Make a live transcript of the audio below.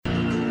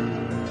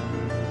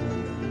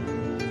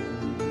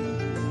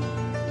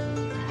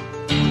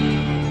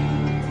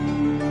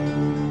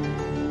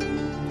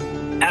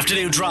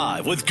Afternoon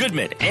Drive with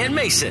Goodman and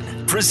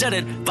Mason,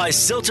 presented by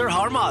Silter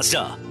Har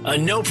Mazda. A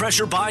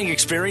no-pressure buying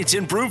experience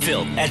in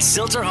Broomfield at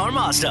Silter Har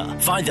Mazda.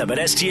 Find them at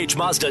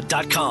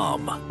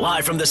sthmazda.com.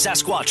 Live from the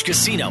Sasquatch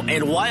Casino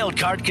and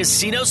Wildcard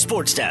Casino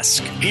Sports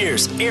Desk,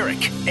 here's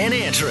Eric and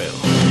Andrew.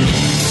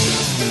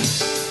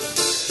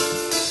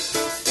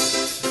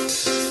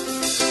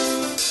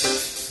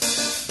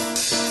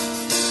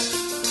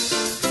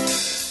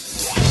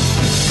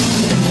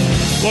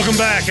 Welcome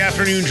back.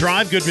 Afternoon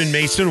Drive. Goodman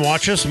Mason.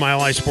 Watch us,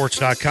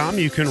 milehighsports.com.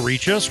 You can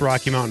reach us,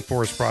 Rocky Mountain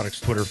Forest Products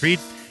Twitter feed,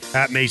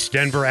 at Mace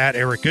Denver, at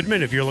Eric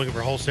Goodman. If you're looking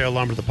for wholesale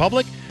lumber to the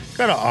public,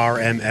 go to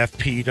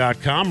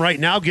rmfp.com. Right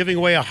now, giving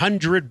away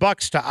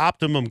 $100 to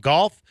Optimum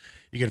Golf.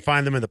 You can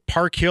find them in the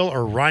Park Hill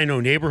or Rhino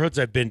neighborhoods.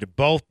 I've been to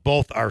both.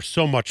 Both are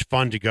so much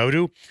fun to go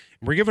to.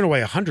 We're giving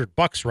away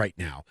 $100 right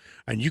now,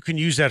 and you can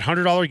use that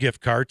 $100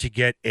 gift card to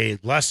get a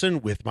lesson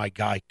with my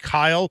guy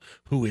Kyle,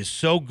 who is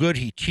so good.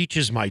 He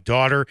teaches my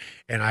daughter,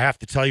 and I have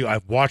to tell you,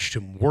 I've watched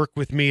him work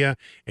with Mia,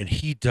 and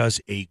he does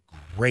a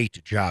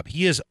great job.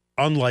 He is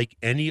unlike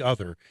any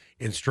other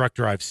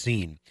instructor I've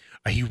seen.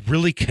 He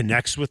really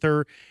connects with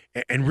her,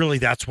 and really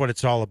that's what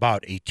it's all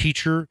about, a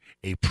teacher,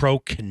 a pro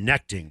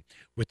connecting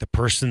with the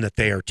person that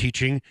they are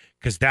teaching,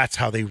 because that's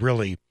how they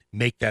really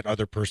make that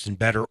other person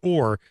better,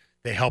 or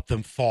they help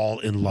them fall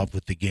in love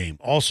with the game.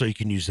 Also, you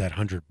can use that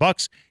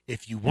 $100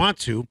 if you want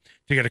to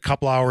get a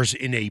couple hours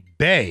in a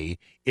bay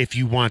if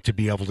you want to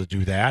be able to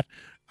do that.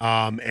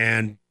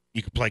 And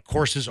you can play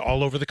courses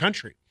all over the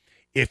country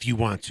if you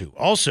want to.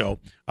 Also,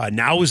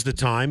 now is the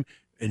time,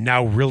 and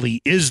now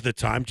really is the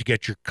time to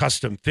get your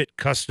custom fit,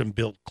 custom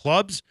built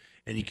clubs,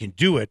 and you can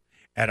do it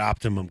at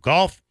Optimum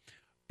Golf.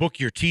 Book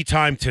your tee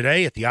time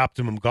today at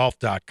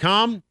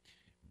theoptimumgolf.com.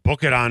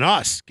 Book it on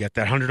us. Get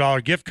that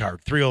 $100 gift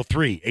card,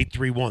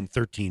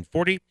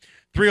 303-831-1340,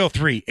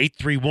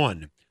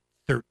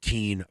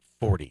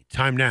 303-831-1340.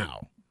 Time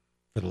now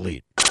for The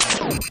Lead.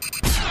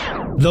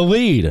 The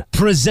Lead,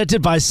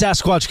 presented by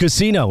Sasquatch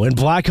Casino in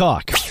Black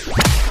Hawk.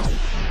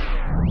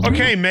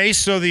 Okay, Mace,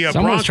 so the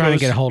Someone's Broncos... trying to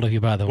get a hold of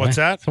you, by the way. What's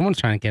that? Someone's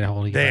trying to get a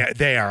hold of you.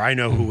 They are. I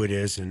know who it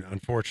is, and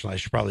unfortunately, I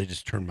should probably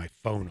just turn my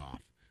phone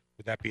off.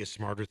 Would that be a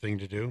smarter thing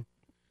to do?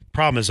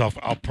 Problem is, I'll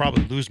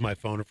probably lose my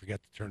phone and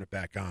forget to turn it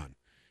back on.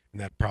 And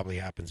that probably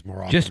happens more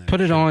often. Just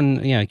put it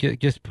on,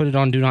 just put it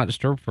on Do Not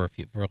Disturb for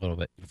a little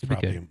bit. That's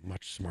probably a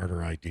much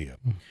smarter idea.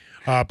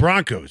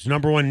 Broncos,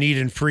 number one need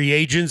in free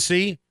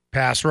agency,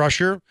 pass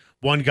rusher.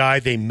 One guy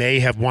they may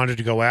have wanted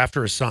to go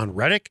after, Haason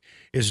Reddick,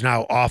 is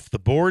now off the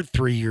board.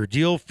 3-year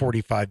deal,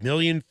 $45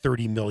 million,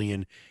 $30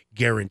 million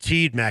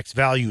guaranteed. Max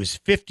value is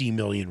 $50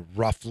 million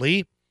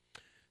roughly.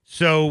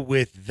 So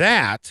with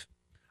that,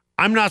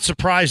 I'm not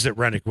surprised that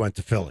Reddick went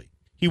to Philly.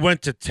 He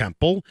went to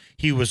Temple.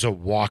 He was a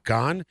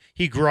walk-on.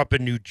 He grew up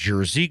in New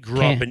Jersey,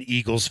 grew up an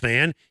Eagles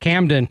fan.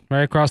 Camden,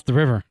 right across the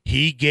river.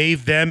 He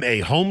gave them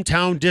a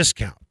hometown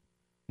discount.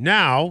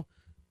 Now,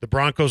 the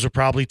Broncos will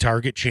probably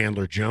target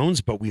Chandler Jones,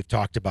 but we've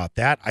talked about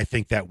that. I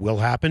think that will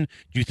happen.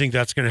 Do you think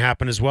that's going to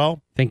happen as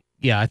well? I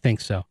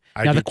think so.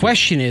 Now, the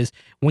question is,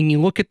 when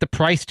you look at the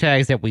price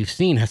tags that we've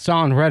seen,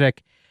 Haason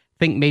Reddick, I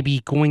think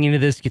maybe going into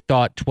this, you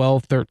thought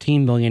 12,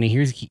 13 million a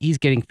year. He's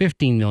getting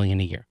 15 million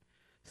a year.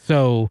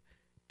 So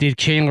did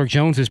Chandler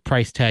Jones's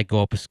price tag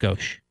go up a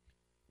skosh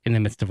in the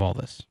midst of all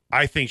this?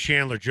 I think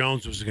Chandler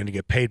Jones was going to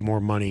get paid more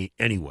money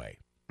anyway.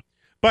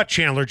 But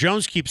Chandler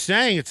Jones keeps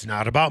saying it's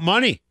not about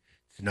money.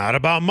 It's not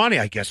about money.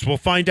 I guess we'll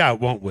find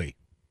out, won't we?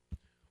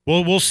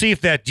 Well, we'll see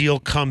if that deal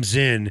comes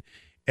in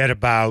at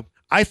about,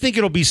 I think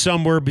it'll be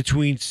somewhere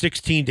between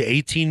 16 to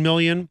 18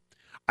 million.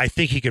 I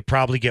think he could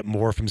probably get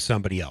more from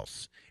somebody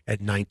else at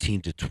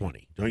 19 to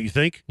 20. Don't you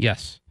think?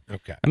 Yes.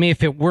 Okay. I mean,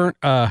 if it weren't,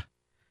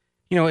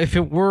 if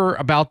it were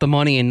about the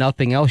money and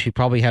nothing else, you'd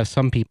probably have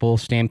some people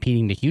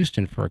stampeding to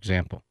Houston, for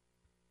example.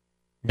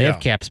 They have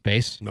cap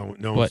space. No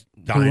one's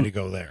dying to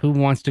go there. Who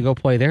wants to go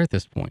play there at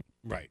this point?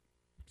 Right.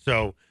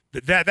 So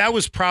that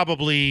was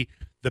probably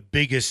the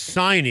biggest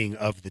signing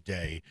of the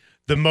day.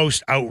 The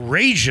most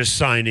outrageous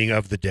signing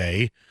of the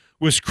day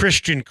was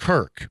Christian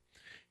Kirk.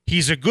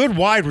 He's a good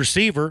wide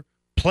receiver,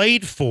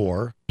 played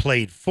for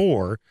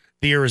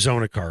the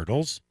Arizona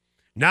Cardinals.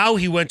 Now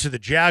he went to the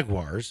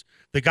Jaguars.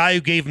 The guy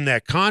who gave him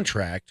that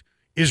contract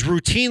is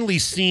routinely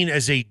seen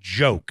as a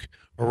joke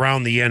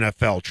around the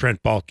NFL,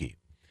 Trent Baalke.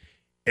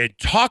 And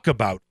talk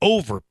about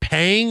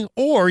overpaying,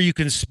 or you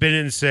can spin it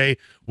and say,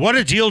 what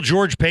a deal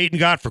George Payton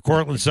got for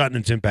Cortland Sutton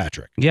and Tim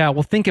Patrick. Yeah,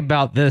 well, think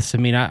about this. I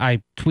mean,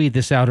 I tweeted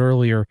this out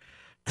earlier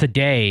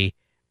today,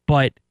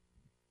 but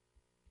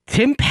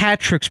Tim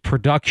Patrick's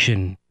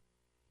production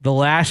the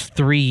last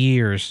 3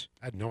 years.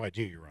 I had no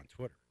idea you were on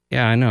Twitter.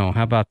 Yeah, I know.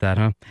 How about that,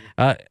 huh?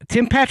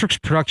 Tim Patrick's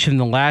production in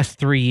the last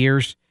 3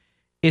 years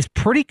is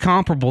pretty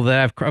comparable to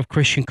that of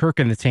Christian Kirk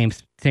in the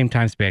same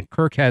time span.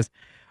 Kirk has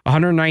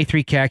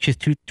 193 catches,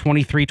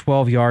 223,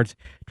 12 yards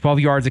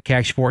a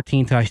catch,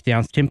 14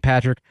 touchdowns. Tim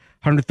Patrick,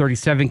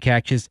 137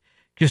 catches,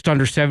 just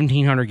under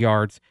 1,700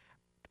 yards,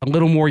 a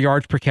little more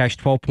yards per catch,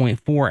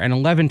 12.4, and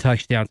 11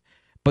 touchdowns.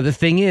 But the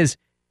thing is,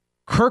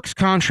 Kirk's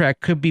contract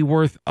could be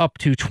worth up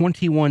to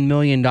 $21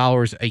 million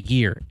a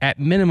year. At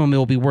minimum, it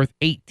will be worth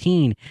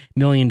 $18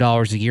 million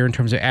a year in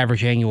terms of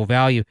average annual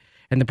value.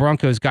 And the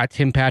Broncos got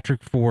Tim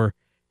Patrick for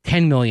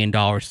 $10 million.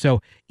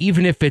 So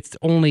even if it's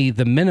only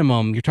the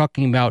minimum, you're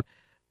talking about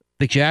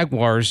the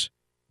Jaguars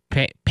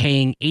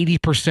paying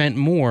 80%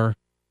 more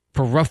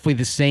for roughly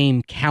the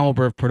same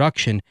caliber of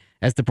production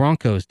as the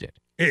Broncos did.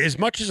 As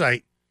much as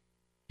I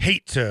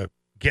hate to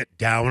get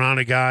down on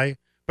a guy,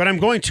 but I'm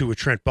going to with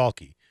Trent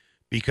Baalke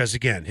because,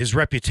 again, his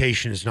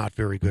reputation is not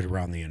very good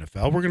around the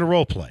NFL. We're going to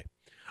role play.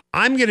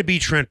 I'm going to be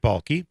Trent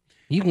Baalke.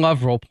 You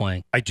love role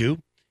playing. I do.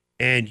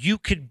 And you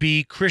could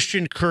be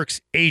Christian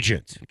Kirk's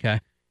agent. Okay.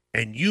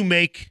 And you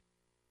make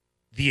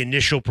the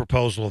initial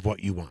proposal of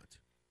what you want.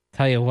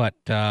 Tell you what,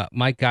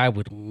 my guy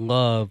would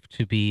love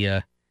to be,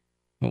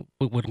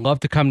 would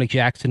love to come to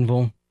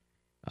Jacksonville.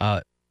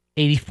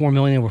 $84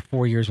 million over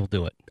 4 years will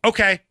do it.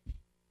 Okay.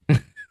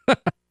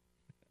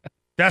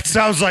 That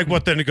sounds like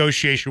what the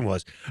negotiation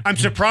was. I'm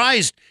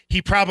surprised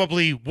he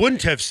probably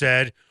wouldn't have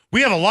said,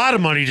 we have a lot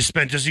of money to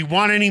spend. Does he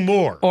want any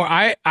more? Or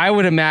I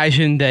would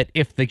imagine that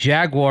if the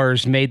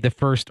Jaguars made the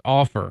first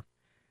offer,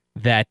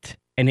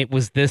 and it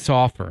was this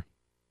offer,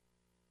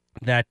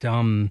 that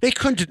they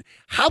couldn't.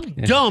 How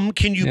dumb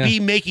can you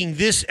be making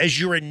this as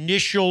your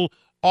initial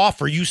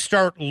offer? You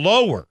start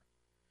lower.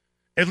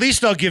 At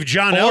least I'll give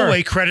John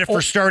Elway credit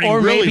for starting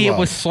really low. Or maybe it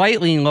was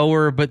slightly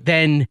lower, but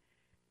then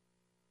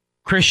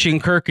Christian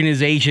Kirk and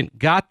his agent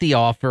got the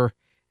offer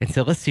and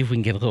said, let's see if we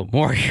can get a little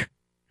more here.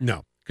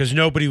 No, because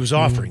nobody was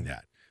offering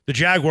that. The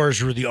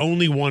Jaguars were the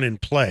only one in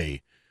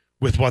play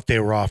with what they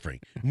were offering.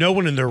 No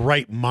one in their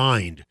right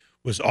mind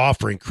was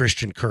offering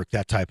Christian Kirk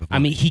that type of money.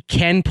 I mean, he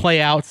can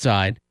play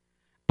outside,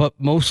 but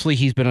mostly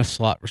he's been a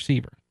slot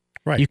receiver.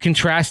 Right. You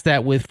contrast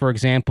that with, for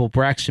example,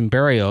 Braxton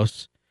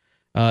Berrios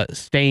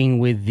staying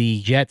with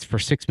the Jets for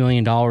 $6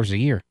 million a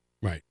year.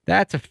 Right.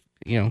 That's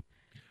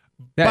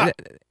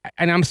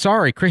and I'm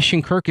sorry,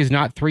 Christian Kirk is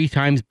not 3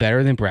 times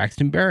better than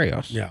Braxton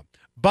Berrios. Yeah.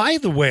 By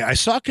the way, I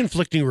saw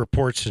conflicting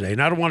reports today,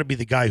 and I don't want to be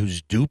the guy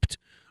who's duped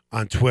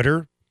on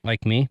Twitter.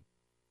 Like me?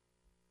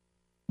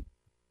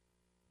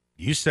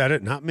 You said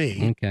it, not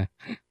me. Okay.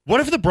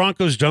 What if the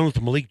Broncos done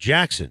with Malik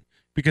Jackson?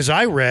 Because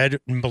I read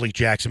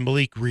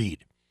Malik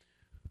Reed.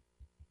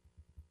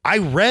 I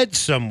read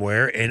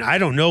somewhere, and I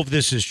don't know if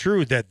this is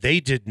true, that they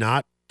did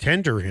not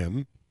tender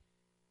him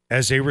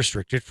as a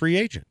restricted free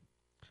agent.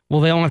 Well,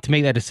 they don't have to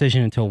make that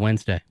decision until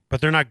Wednesday. But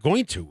they're not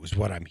going to, is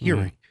what I'm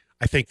hearing.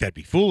 I think that'd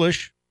be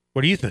foolish.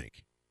 What do you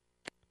think?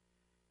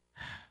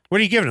 What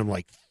are you giving him,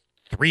 like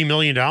 $3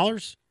 million?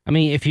 I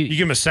mean, if you give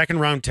him a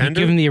second-round tender?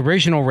 You give him the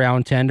original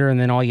round tender, and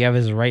then all you have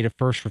is a right of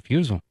first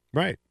refusal.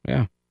 Right.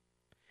 Yeah.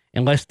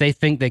 Unless they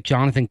think that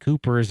Jonathan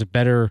Cooper is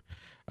better,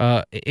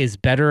 and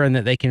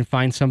that they can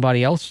find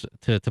somebody else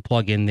to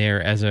plug in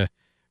there as a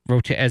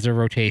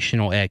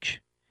rotational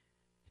edge.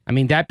 I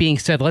mean, that being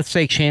said, let's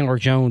say Chandler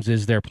Jones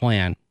is their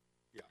plan.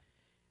 Yeah.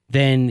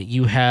 Then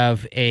you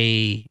have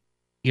an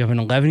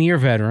 11-year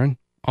veteran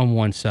on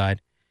one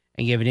side,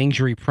 and you have an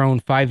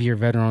injury-prone 5-year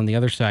veteran on the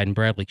other side in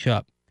Bradley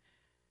Chubb.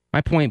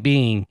 My point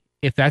being,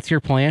 if that's your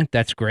plan,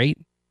 that's great.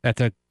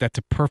 That's a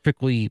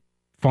perfectly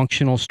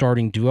functional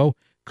starting duo.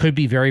 Could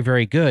be very,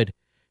 very good,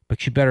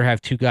 but you better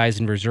have 2 guys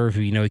in reserve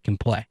who you know he can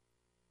play.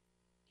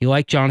 You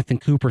like Jonathan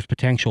Cooper's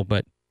potential,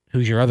 but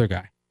who's your other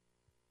guy?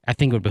 I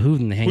think it would behoove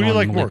them to hang on. Who do you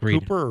like more,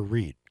 Reed. Cooper or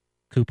Reed?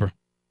 Cooper.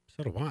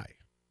 So do I.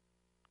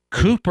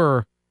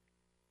 Cooper,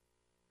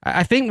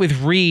 I think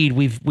with Reed,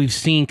 we've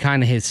seen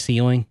kind of his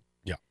ceiling.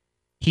 Yeah.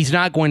 He's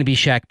not going to be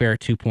Shaq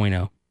Barrett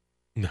 2.0.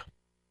 No.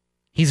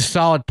 He's a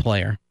solid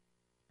player.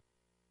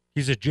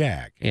 He's a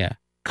Jag. Yeah.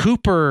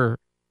 Cooper,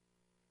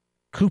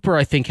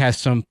 I think, has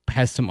some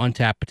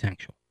untapped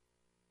potential.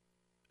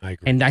 I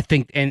agree. And I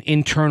think, and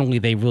internally,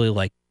 they really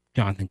like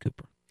Jonathan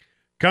Cooper.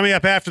 Coming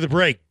up after the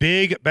break,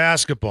 big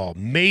basketball,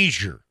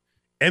 major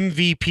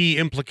MVP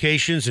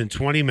implications in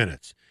 20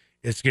 minutes.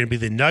 It's going to be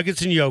the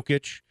Nuggets and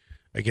Jokic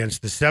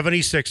against the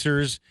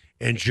 76ers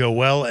and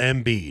Joel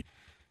Embiid.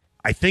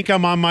 I think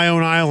I'm on my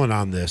own island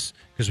on this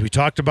because we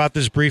talked about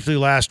this briefly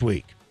last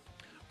week.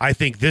 I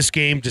think this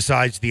game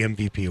decides the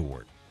MVP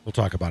award. We'll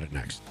talk about it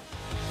next.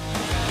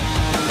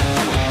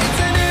 It's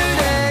a new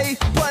day,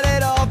 but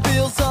it all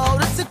feels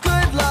old. It's a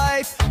good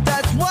life,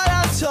 that's what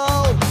I'm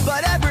told.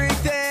 But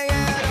everything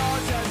it all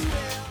just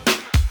feels.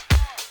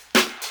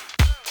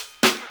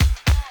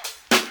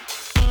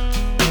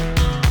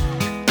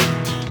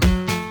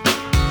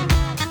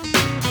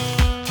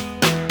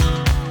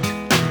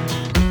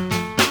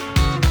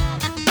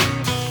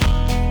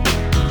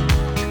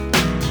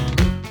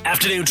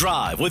 Afternoon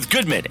Drive with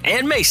Goodman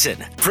and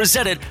Mason,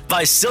 presented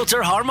by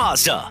Silter Har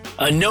Mazda.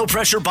 A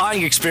no-pressure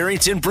buying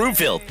experience in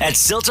Broomfield at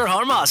Silter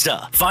Har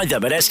Mazda. Find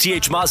them at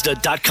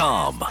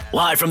sthmazda.com.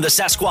 Live from the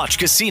Sasquatch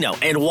Casino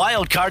and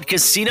Wildcard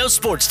Casino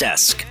Sports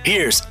Desk,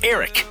 here's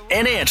Eric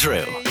and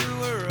Andrew.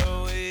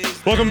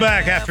 Welcome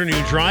back.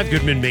 Afternoon Drive.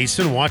 Goodman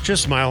Mason. Watch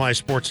us,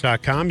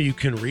 milehighsports.com. You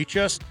can reach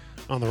us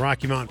on the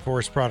Rocky Mountain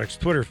Forest Products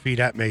Twitter feed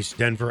at Mace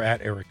Denver,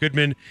 at Eric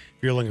Goodman.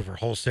 If you're looking for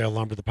wholesale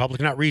lumber, the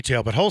public, not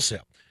retail, but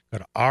wholesale. Go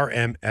to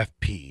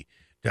rmfp.com.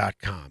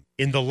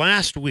 In the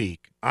last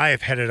week, I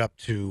have headed up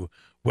to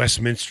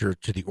Westminster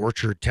to the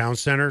Orchard Town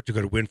Center to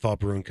go to Windfall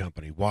Brewing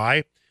Company.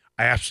 Why?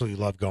 I absolutely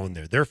love going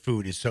there. Their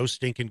food is so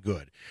stinking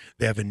good.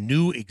 They have a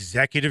new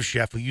executive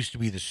chef who used to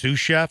be the sous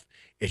chef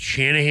at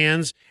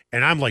Shanahan's,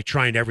 and I'm like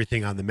trying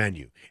everything on the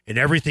menu, and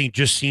everything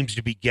just seems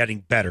to be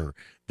getting better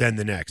than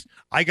the next.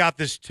 I got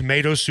this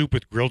tomato soup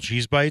with grilled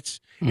cheese bites,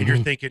 and you're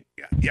thinking,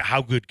 yeah,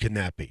 how good can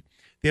that be?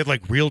 They have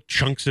like real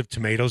chunks of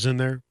tomatoes in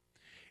there.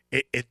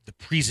 The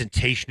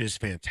presentation is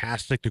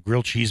fantastic. The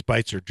grilled cheese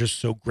bites are just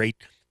so great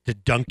to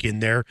dunk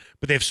in there,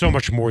 but they have so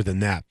much more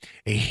than that.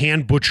 A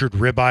hand-butchered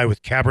ribeye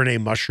with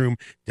Cabernet mushroom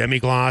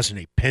demi-glace and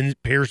a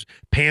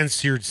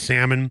pan-seared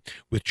salmon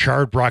with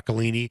charred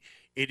broccolini.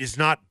 It is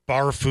not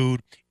bar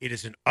food. It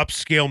is an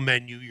upscale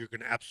menu. You're going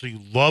to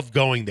absolutely love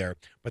going there,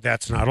 but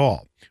that's not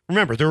all.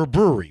 Remember, they're a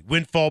brewery,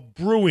 Windfall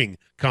Brewing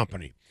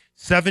Company.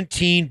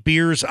 17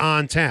 beers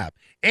on tap.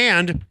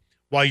 And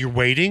while you're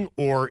waiting,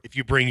 or if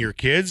you bring your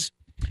kids,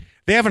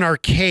 they have an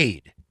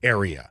arcade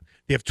area.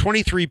 They have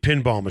 23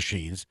 pinball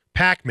machines,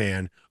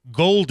 Pac-Man,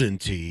 Golden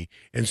Tee,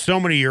 and so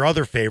many of your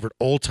other favorite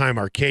old-time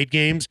arcade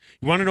games.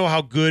 You want to know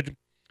how good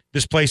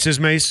this place is,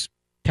 Mace?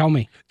 Tell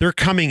me. They're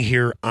coming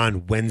here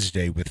on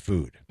Wednesday with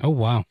food. Oh,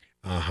 wow.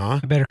 Uh-huh.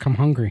 I better come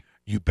hungry.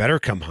 You better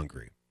come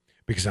hungry,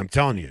 because I'm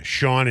telling you,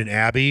 Sean and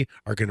Abby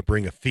are going to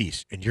bring a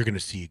feast, and you're going to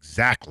see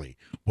exactly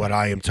what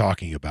I am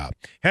talking about.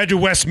 Head to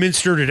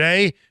Westminster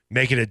today.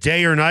 Make it a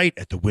day or night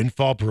at the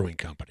Windfall Brewing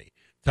Company.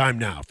 Time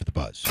now for The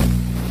Buzz.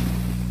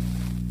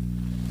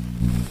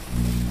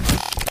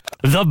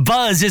 The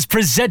Buzz is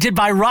presented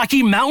by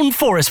Rocky Mountain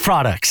Forest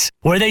Products,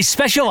 where they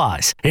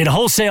specialize in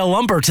wholesale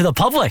lumber to the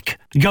public.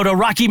 Go to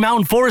Rocky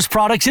Mountain Forest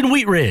Products in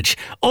Wheat Ridge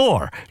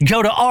or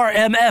go to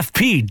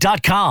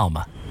rmfp.com.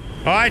 All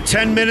right,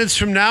 10 minutes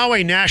from now,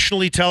 a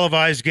nationally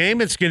televised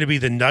game. It's going to be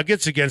the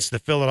Nuggets against the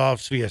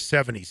Philadelphia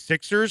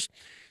 76ers.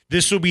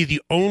 This will be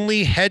the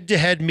only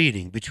head-to-head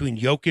meeting between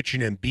Jokic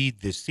and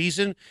Embiid this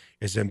season,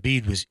 as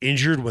Embiid was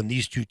injured when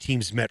these two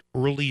teams met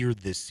earlier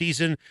this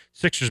season.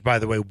 Sixers, by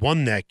the way,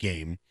 won that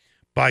game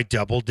by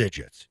double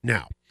digits.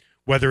 Now,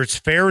 whether it's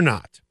fair or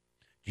not,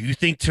 do you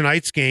think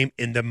tonight's game,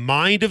 in the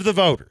mind of the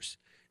voters,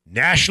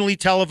 nationally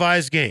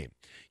televised game,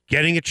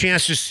 getting a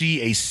chance to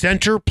see a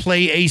center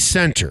play a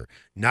center,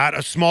 not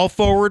a small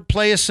forward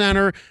play a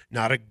center,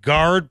 not a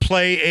guard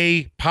play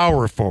a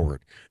power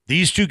forward.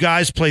 These two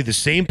guys play the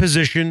same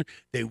position.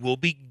 They will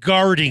be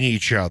guarding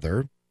each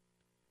other.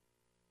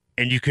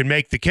 And you can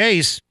make the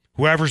case,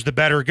 whoever's the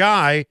better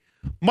guy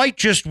might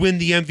just win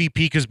the MVP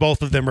because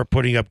both of them are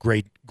putting up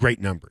great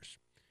numbers.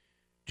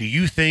 Do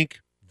you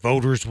think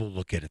voters will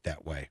look at it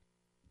that way?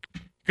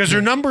 Because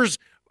their numbers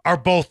are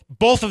both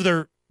of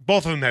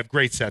them have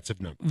great sets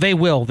of numbers. They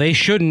will. They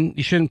shouldn't.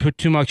 You shouldn't put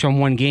too much on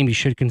one game. You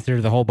should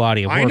consider the whole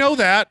body of work. I know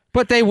that.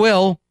 But they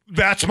will.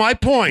 That's my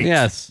point.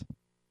 Yes.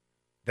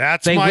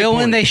 That's they my will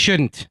point. And they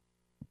shouldn't.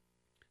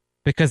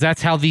 Because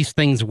that's how these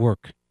things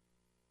work.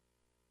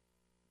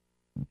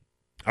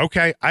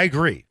 Okay, I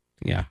agree.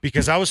 Yeah.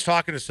 Because I was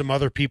talking to some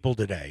other people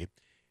today,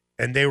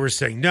 and they were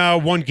saying, no,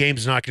 one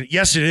game's not going to.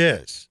 Yes, it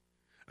is.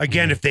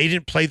 Again, if they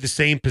didn't play the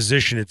same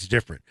position, it's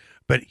different.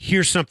 But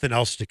here's something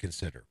else to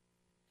consider.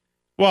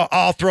 Well,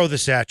 I'll throw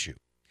this at you.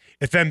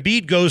 If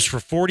Embiid goes for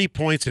 40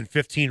 points and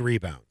 15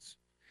 rebounds,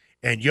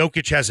 and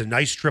Jokic has a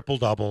nice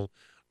triple-double,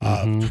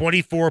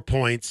 24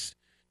 points,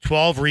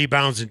 12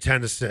 rebounds, and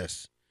 10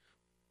 assists,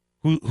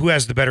 who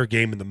has the better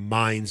game in the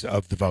minds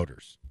of the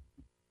voters?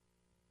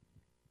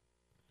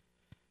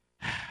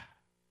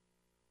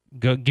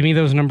 Give me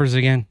those numbers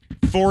again.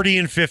 40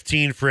 and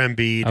 15 for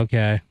Embiid.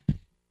 Okay.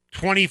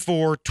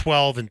 24,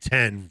 12, and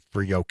 10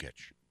 for Jokic.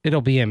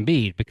 It'll be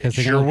Embiid because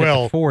they're sure going to will.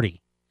 get the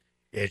 40.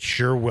 It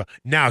sure will.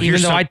 Now,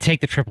 Even though I'd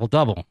take the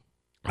triple-double.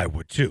 I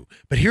would too.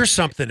 But here's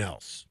something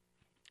else.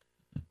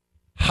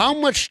 How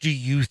much do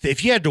you think,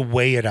 if you had to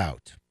weigh it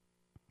out,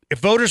 if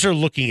voters are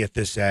looking at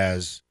this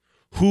as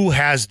who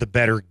has the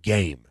better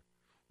game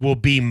will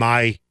be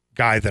my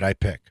guy that I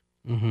pick,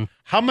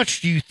 how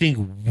much do you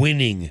think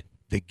winning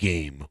the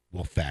game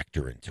will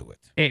factor into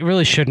it? It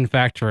really shouldn't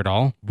factor at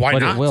all. Why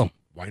but not? It will.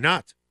 Why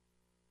not?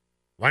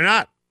 Why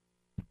not?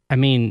 I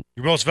mean,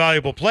 your most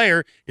valuable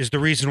player is the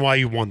reason why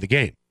you won the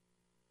game,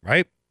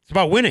 right? It's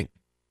about winning.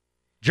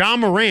 John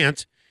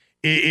Morant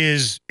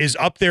is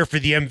up there for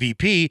the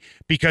MVP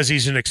because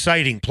he's an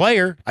exciting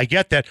player. I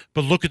get that.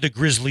 But look at the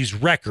Grizzlies'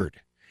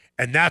 record.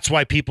 And that's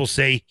why people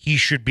say he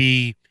should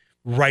be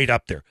right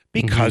up there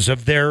because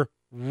of their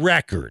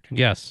record.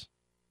 Yes.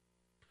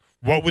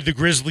 What would the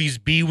Grizzlies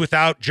be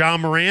without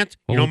John Morant?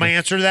 You know my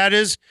answer to that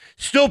is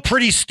still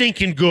pretty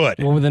stinking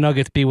good. What would the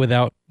Nuggets be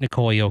without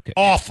Nikola Jokic?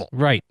 Awful.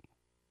 Right.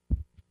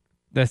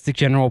 That's the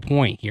general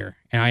point here.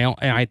 And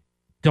I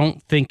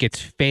don't think it's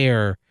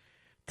fair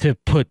to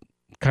put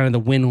kind of the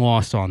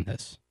win-loss on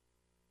this.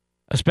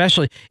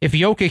 Especially if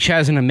Jokic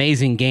has an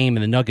amazing game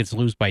and the Nuggets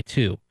lose by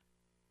 2,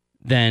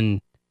 then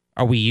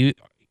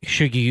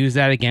should you use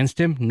that against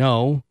him?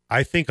 No.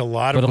 I think a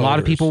lot of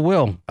voters, people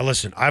will.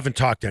 Listen, I haven't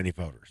talked to any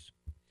voters.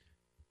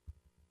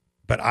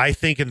 But I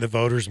think in the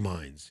voters'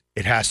 minds,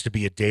 it has to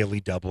be a daily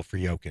double for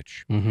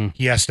Jokic. Mm-hmm.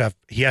 He has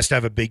to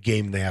have a big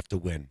game and they have to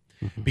win.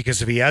 Mm-hmm.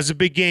 Because if he has a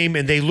big game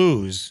and they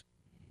lose,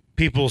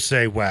 people will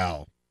say,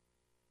 well,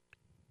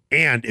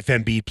 and if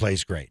Embiid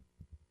plays great.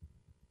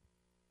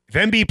 If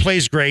Embiid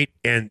plays great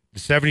and the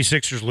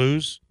 76ers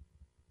lose,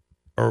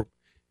 or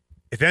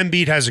if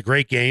Embiid has a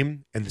great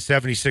game and the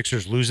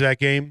 76ers lose that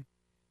game,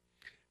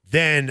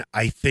 then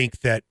I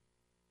think that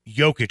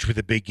Jokic with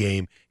a big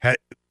game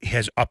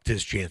has upped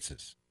his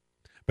chances.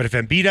 But if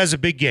Embiid has a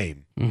big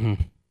game,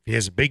 he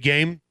has a big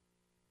game,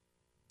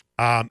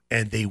 and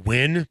they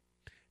win,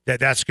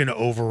 that's going to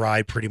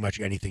override pretty much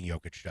anything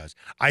Jokic does.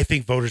 I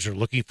think voters are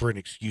looking for an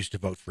excuse to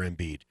vote for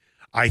Embiid.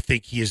 I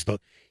think he is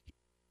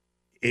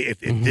if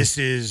this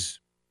is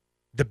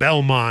the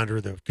Belmont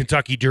or the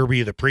Kentucky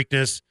Derby or the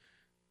Preakness,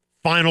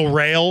 final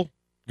rail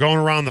going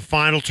around the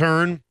final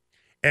turn,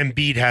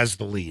 Embiid has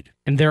the lead.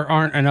 And there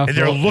aren't enough. And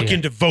they're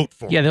looking to vote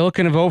for him. Yeah, they're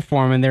looking to vote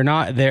for him, and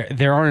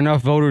there aren't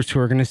enough voters who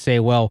are going to say,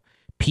 well,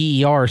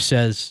 PER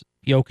says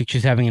Jokic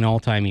is having an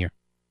all-time year.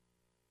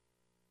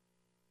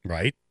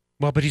 Right?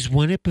 Well, but he's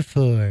won it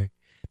before.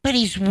 Let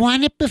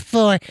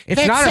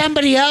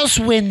somebody else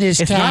win this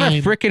time. It's not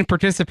a freaking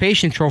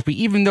participation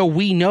trophy, even though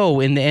we know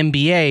in the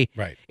NBA,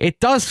 right, it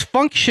does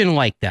function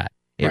like that.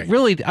 It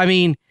really, I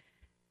mean,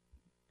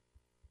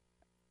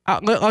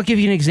 I'll give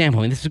you an example.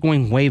 I mean, this is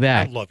going way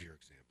back. I love your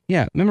example.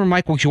 Yeah. Remember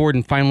Michael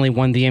Jordan finally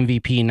won the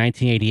MVP in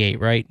 1988,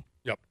 right?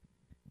 Yep.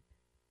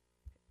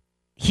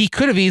 He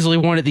could have easily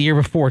won it the year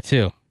before,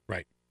 too.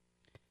 Right.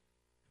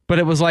 But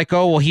it was like,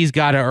 oh, well, he's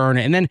got to earn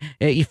it. And then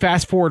you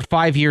fast forward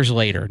 5 years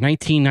later,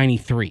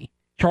 1993.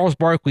 Charles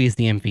Barkley is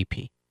the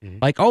MVP. Mm-hmm.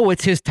 Like, oh,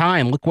 it's his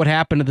time. Look what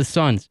happened to the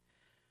Suns.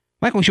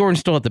 Michael Jordan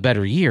still had the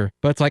better year,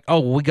 but it's like, oh,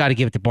 well, we got to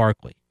give it to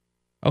Barkley.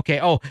 Okay,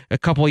 oh, a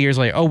couple of years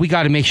later, oh, we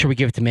got to make sure we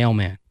give it to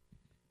Mailman.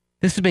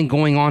 This has been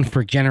going on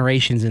for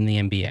generations in the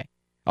NBA.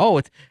 Oh,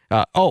 it's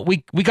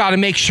we got to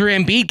make sure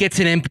Embiid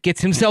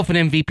gets himself an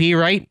MVP,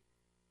 right?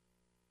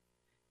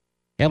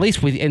 At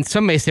least and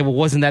some may say, well,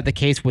 wasn't that the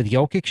case with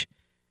Jokic?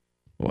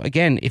 Well,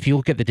 again, if you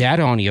look at the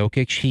data on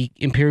Jokic, he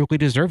empirically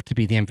deserved to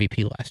be the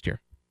MVP last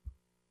year.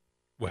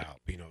 Well,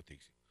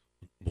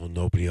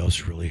 nobody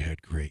else really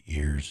had great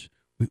years.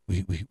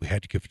 We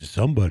had to give it to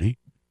somebody.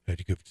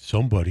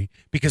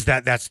 Because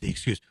that's the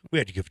excuse. We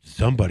had to give it to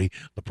somebody.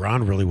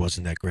 LeBron really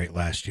wasn't that great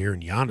last year,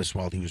 and Giannis,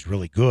 while he was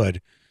really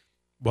good,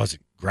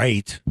 wasn't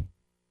great,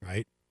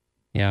 right?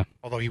 Yeah.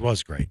 Although he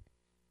was great,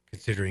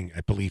 considering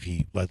I believe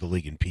he led the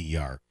league in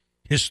PER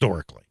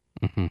historically.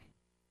 Mm-hmm.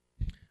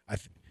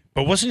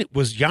 But was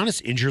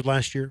Giannis injured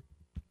last year?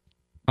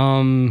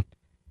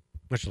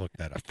 Let's look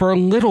that up. For a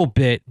little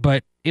bit,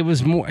 but it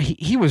was more.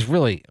 He was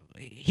really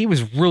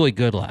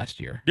good last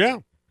year. Yeah,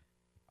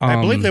 I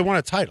believe they won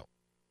a title.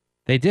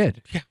 They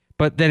did. Yeah,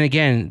 but then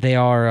again,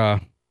 they're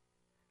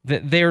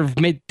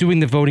doing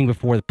the voting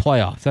before the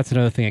playoffs. That's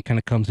another thing that kind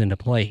of comes into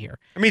play here.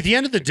 I mean, at the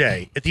end of the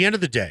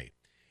day,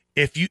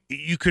 if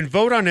you can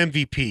vote on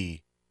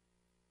MVP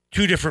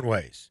two different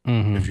ways.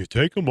 Mm-hmm. If you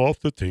take them off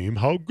the team,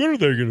 how good are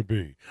they going to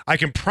be? I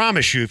can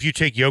promise you, if you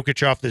take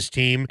Jokic off this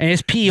team, and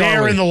his PR,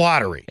 they're in the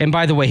lottery. And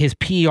by the way, his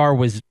PER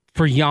was,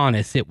 for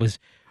Giannis, it was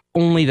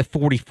only the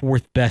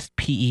 44th best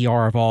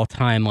PER of all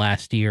time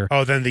last year.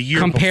 Oh, then the year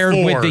compared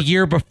before, with the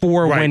year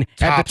before, right, when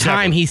at the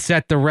time he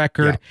set the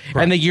record,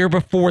 and the year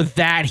before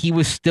that he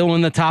was still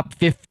in the top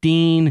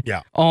 15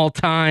 all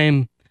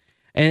time.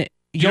 And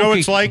you know what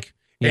it's like?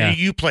 Yeah. And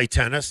you play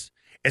tennis.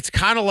 It's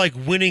kind of like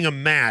winning a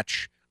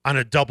match on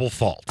a double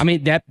fault. I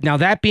mean,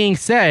 that being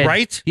said,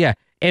 right? Yeah,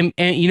 and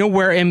you know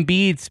where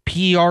Embiid's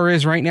PER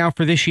is right now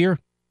for this year?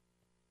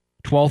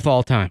 12th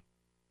all time.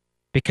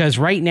 Because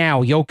right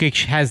now,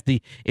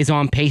 Jokic is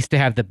on pace to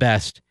have the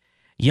best.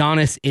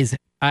 Giannis is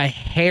a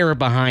hair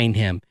behind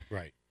him.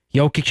 Right.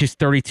 Jokic is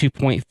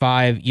 32.5.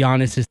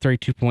 Giannis is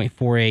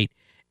 32.48.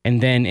 And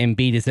then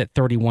Embiid is at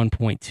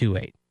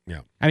 31.28.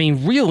 Yeah. I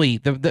mean, really,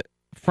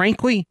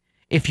 frankly,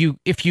 if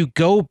you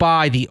go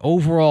by the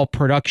overall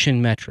production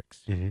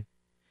metrics,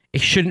 it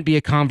shouldn't be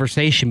a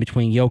conversation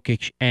between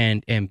Jokic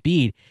and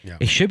Embiid. Yeah.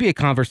 It should be a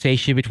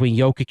conversation between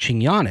Jokic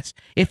and Giannis.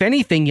 If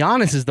anything,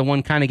 Giannis is the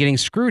one kind of getting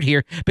screwed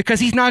here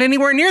because he's not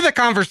anywhere near the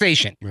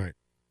conversation. Right.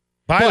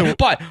 But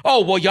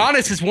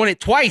Giannis has won it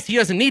twice. He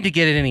doesn't need to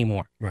get it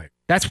anymore. Right.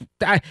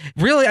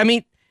 Really, I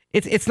mean,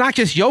 it's not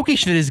just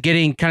Jokic that is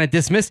getting kind of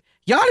dismissed.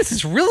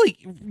 Giannis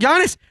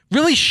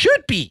really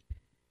should be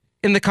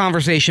in the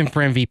conversation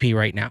for MVP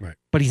right now. Right.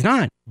 But he's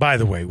not. By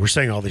the way, we're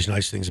saying all these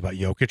nice things about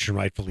Jokic, and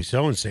rightfully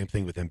so, and same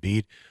thing with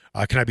Embiid.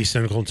 Can I be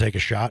cynical and take a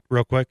shot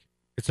real quick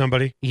at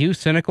somebody? You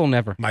cynical?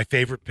 Never. My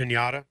favorite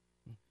pinata.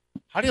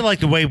 How do you like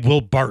the way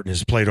Will Barton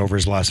has played over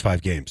his last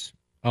 5 games?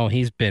 Oh,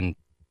 he's been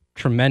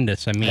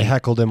tremendous. I mean, I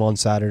heckled him on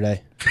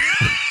Saturday.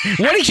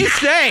 What did you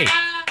say?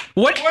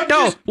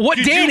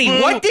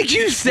 Danny, what did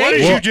you say? What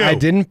did you do? I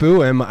didn't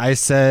boo him. I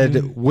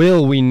said,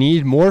 Will, we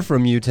need more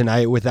from you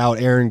tonight without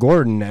Aaron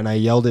Gordon. And I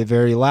yelled it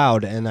very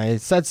loud. And I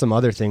said some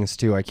other things,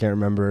 too. I can't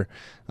remember.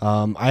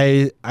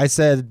 I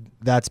said,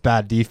 that's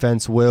bad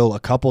defense, Will, a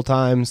couple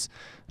times.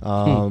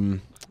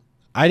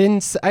 I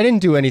didn't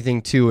do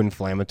anything too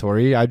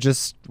inflammatory. I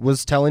just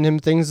was telling him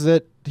things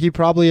that he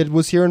probably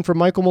was hearing from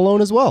Michael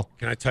Malone as well.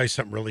 Can I tell you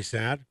something really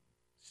sad?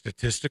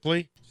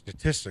 Statistically,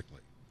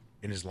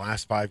 in his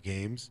last 5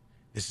 games,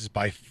 this is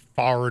by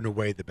far and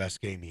away the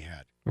best game he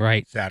had.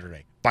 Right.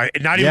 Saturday. Not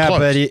even close. Yeah,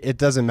 but it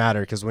doesn't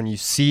matter because when you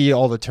see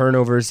all the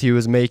turnovers he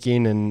was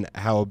making and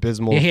how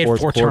abysmal the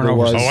fourth quarter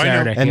was,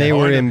 and they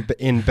were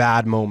in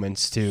bad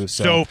moments too.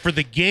 So for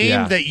the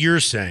game that you're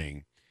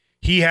saying,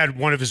 he had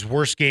one of his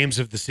worst games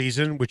of the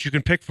season, which you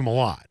can pick from a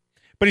lot.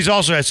 But he's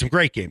also had some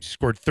great games. He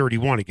scored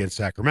 31 against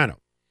Sacramento.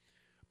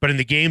 But in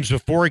the games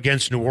before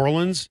against New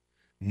Orleans,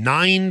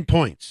 9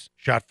 points,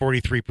 shot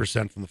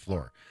 43% from the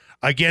floor.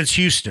 Against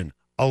Houston,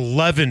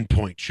 11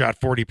 points, shot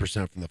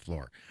 40% from the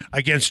floor.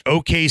 Against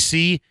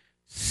OKC,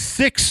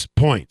 6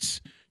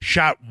 points,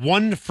 shot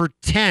 1 for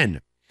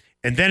 10.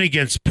 And then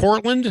against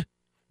Portland,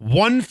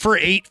 1 for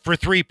 8 for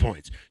 3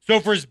 points. So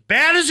for as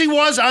bad as he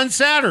was on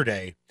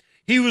Saturday,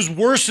 he was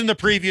worse in the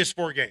previous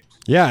 4 games.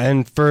 Yeah,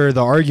 and for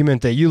the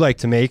argument that you like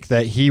to make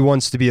that he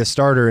wants to be a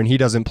starter and he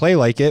doesn't play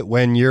like it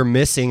when you're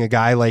missing a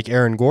guy like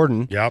Aaron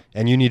Gordon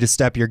and you need to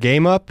step your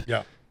game up,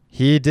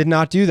 he did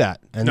not do that.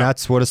 And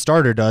that's what a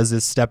starter does,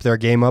 is step their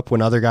game up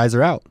when other guys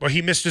are out. Well,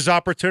 he missed his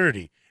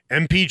opportunity.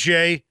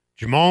 MPJ,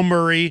 Jamal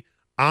Murray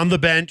on the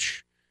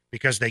bench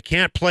because they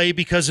can't play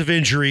because of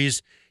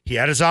injuries. He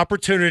had his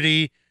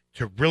opportunity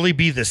to really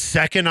be the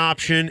second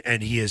option,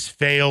 and he has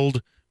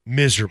failed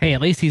miserably. Hey,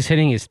 at least he's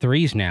hitting his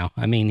threes now.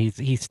 I mean,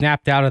 he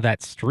snapped out of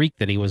that streak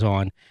that he was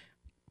on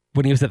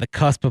when he was at the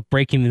cusp of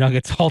breaking the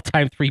Nuggets'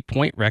 all-time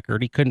 3-point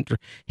record. He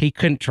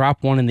couldn't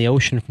drop one in the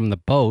ocean from the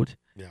boat.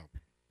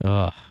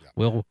 Yeah.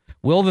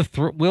 Will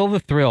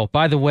the thrill?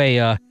 By the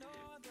way,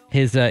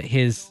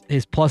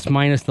 his plus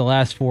minus the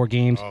last 4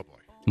 games. Oh boy.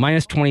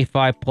 Minus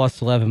 25,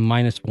 plus 11,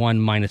 minus 1,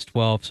 minus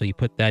 12. So you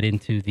put that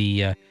into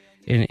the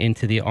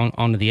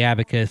onto the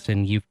abacus,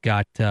 and you've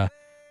got a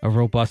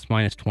robust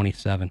minus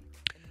 27.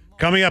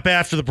 Coming up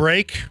after the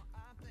break,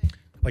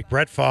 like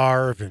Brett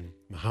Favre and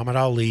Muhammad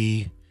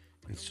Ali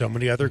and so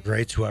many other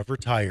greats who have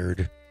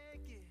retired,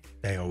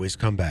 they always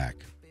come back,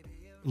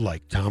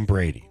 like Tom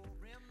Brady.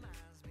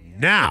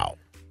 Now,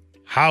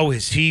 how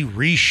has he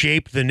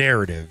reshaped the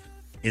narrative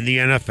in the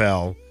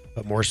NFL,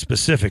 but more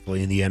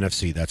specifically in the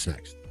NFC? That's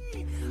next.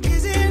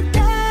 Is it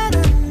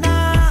better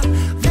now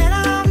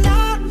that I'm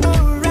not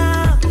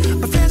around?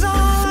 My friends all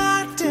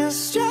acting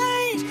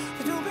strange.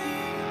 They do me.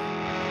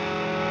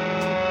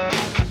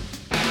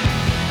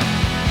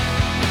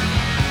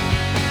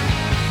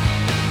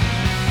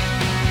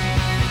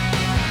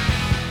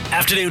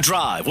 Afternoon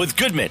Drive with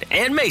Goodman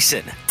and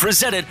Mason.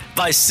 Presented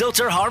by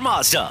Silter Har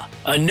Mazda.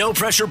 A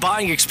no-pressure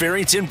buying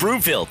experience in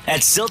Broomfield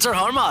at Silter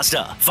Har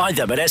Mazda. Find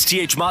them at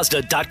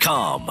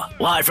sthmazda.com.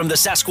 Live from the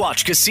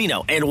Sasquatch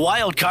Casino and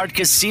Wildcard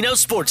Casino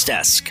Sports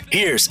Desk.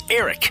 Here's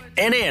Eric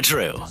and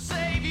Andrew.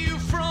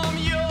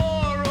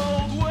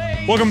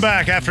 Welcome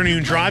back.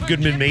 Afternoon Drive.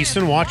 Goodman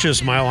Mason. Watch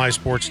us,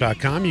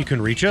 milehighsports.com. You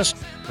can reach us.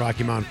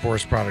 Rocky Mountain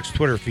Forest Products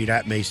Twitter feed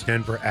at Mace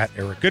Denver at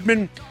Eric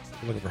Goodman.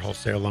 If you're looking for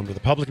wholesale lumber to the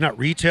public, not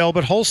retail,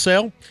 but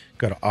wholesale,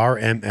 go to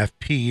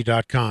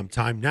rmfp.com.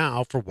 Time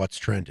now for What's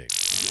Trending.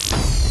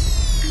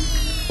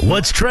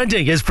 What's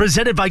Trending is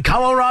presented by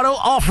Colorado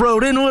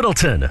Off-Road in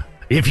Littleton.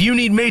 If you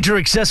need major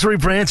accessory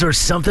brands or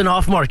something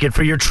off-market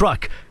for your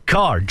truck,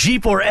 car,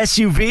 Jeep, or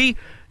SUV,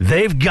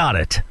 they've got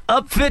it.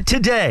 Upfit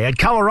today at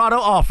Colorado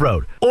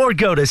Off-Road or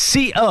go to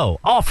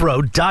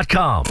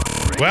cooffroad.com.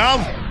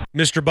 Well,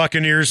 Mr.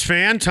 Buccaneers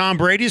fan, Tom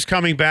Brady's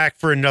coming back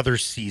for another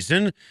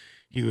season.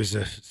 He was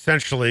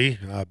essentially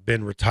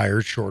been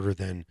retired shorter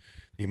than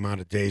the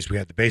amount of days we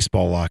had the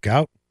baseball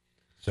lockout.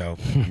 So,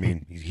 I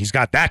mean, he's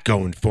got that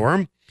going for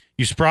him.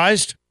 You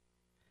surprised?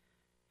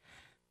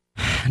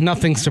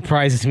 Nothing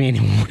surprises me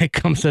anymore when it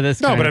comes to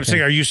this. No, but I'm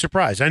saying, are you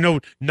surprised? I know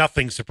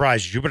nothing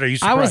surprises you, but are you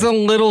surprised? I was a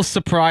little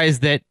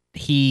surprised that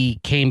he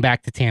came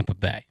back to Tampa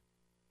Bay.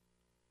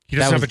 He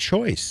doesn't have a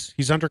choice.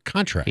 He's under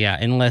contract. Yeah,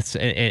 unless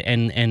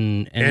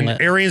and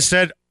Arians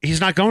said he's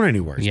not going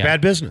anywhere. It's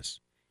bad business.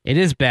 It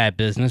is bad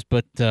business,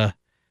 but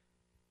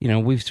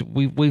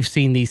we've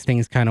seen these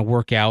things kind of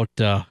work out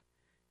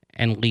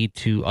and lead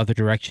to other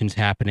directions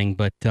happening.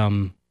 But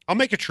I'll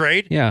make a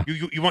trade. Yeah,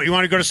 you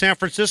want to go to San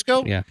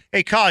Francisco? Yeah.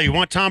 Hey, Kyle, you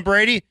want Tom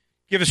Brady?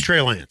 Give us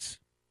Trey Lance.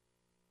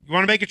 You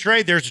want to make a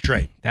trade? There's a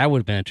trade. That would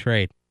have been a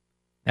trade.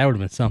 That would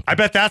have been something. I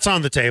bet that's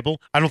on the table.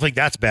 I don't think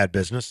that's bad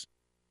business.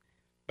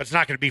 But it's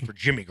not going to be for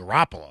Jimmy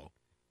Garoppolo.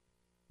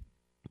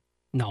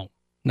 No.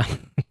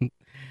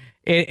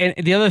 And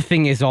the other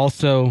thing is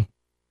also,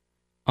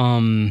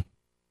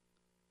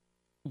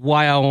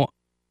 while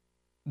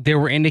there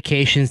were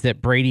indications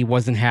that Brady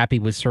wasn't happy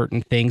with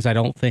certain things, I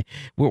don't think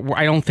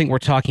we're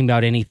talking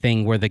about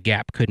anything where the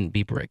gap couldn't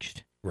be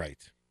bridged. Right.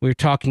 We're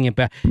talking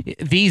about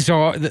these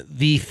are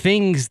the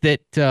things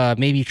that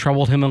maybe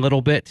troubled him a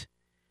little bit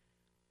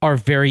are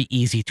very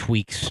easy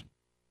tweaks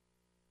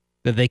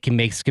that they can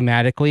make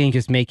schematically and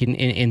just make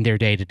in their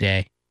day to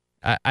day.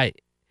 I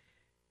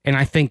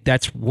think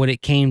that's what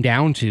it came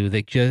down to.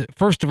 That just,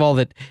 first of all,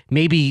 that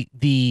maybe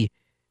the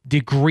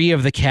degree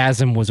of the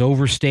chasm was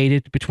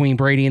overstated between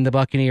Brady and the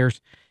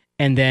Buccaneers,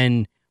 and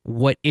then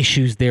what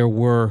issues there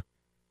were.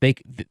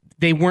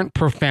 They weren't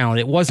profound.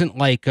 It wasn't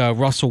like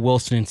Russell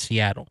Wilson in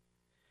Seattle,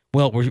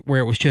 where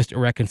it was just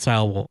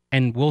irreconcilable.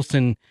 And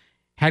Wilson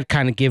had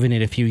kind of given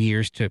it a few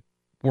years to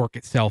work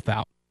itself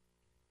out.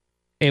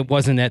 It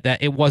wasn't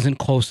it wasn't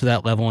close to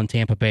that level in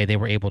Tampa Bay. They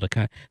were able to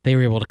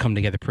come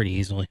together pretty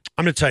easily.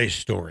 I'm going to tell you a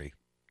story.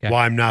 Okay.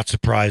 Why I'm not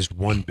surprised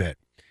one bit,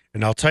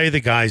 and I'll tell you the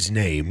guy's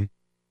name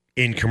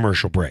in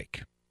commercial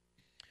break.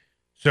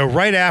 So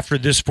right after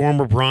this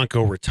former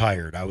Bronco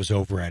retired, I was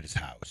over at his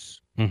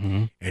house,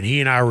 and he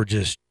and I were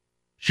just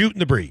shooting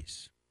the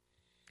breeze.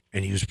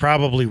 And he was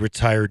probably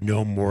retired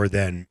no more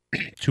than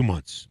 2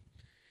 months.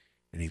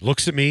 And he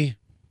looks at me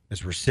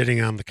as we're sitting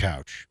on the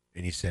couch,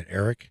 and he said,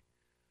 Eric,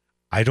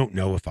 I don't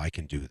know if I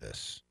can do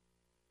this.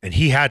 And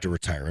he had to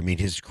retire. I mean,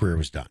 his career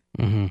was done.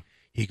 Mm-hmm.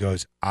 He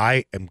goes,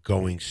 I am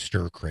going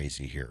stir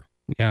crazy here.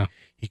 Yeah.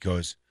 He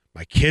goes,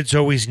 my kids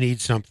always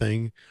need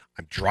something.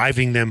 I'm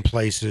driving them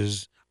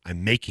places.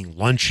 I'm making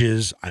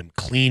lunches. I'm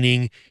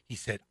cleaning. He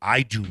said,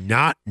 I do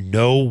not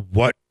know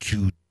what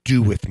to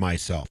do with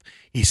myself.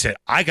 He said,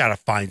 I got to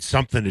find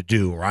something to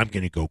do or I'm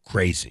going to go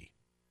crazy.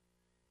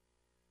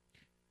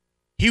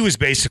 He was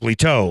basically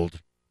told,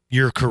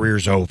 your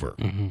career's over.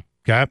 Mm-hmm.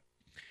 Okay.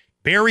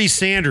 Barry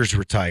Sanders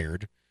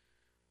retired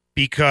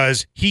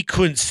because he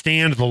couldn't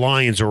stand the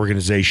Lions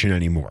organization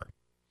anymore.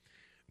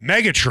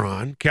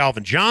 Megatron,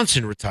 Calvin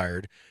Johnson,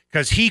 retired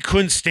because he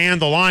couldn't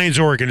stand the Lions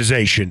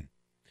organization.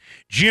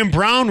 Jim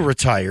Brown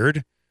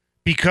retired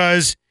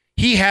because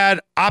he had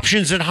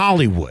options in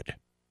Hollywood.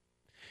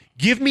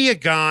 Give me a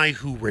guy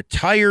who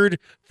retired,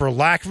 for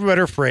lack of a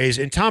better phrase,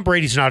 and Tom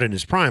Brady's not in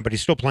his prime, but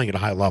he's still playing at a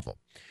high level.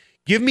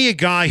 Give me a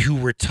guy who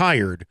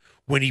retired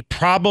when he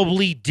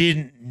probably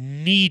didn't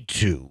need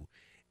to,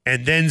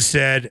 and then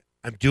said,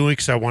 I'm doing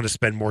because I want to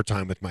spend more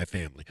time with my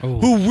family. Ooh.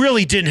 Who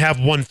really didn't have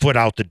one foot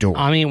out the door.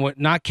 I mean,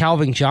 not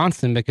Calvin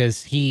Johnson,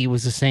 because he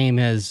was the same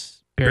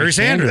as Barry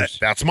Sanders.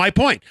 That's my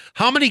point.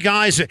 How many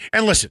guys,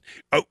 and listen,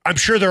 I'm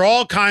sure there are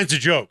all kinds of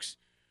jokes.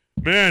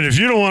 Man, if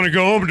you don't want to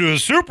go home to a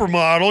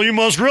supermodel, you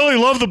must really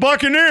love the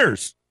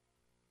Buccaneers.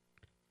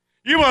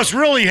 You must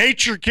really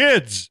hate your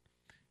kids.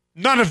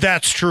 None of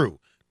that's true.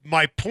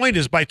 My point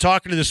is, by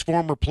talking to this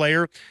former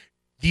player,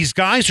 these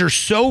guys are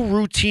so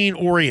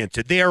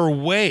routine-oriented. They are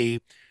away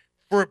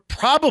for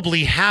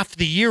probably half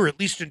the year, at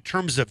least in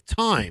terms of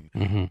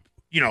time,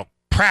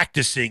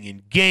 practicing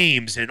in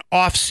games and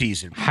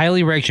off-season.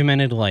 Highly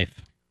regimented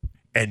life.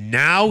 And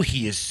now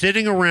he is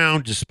sitting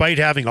around, despite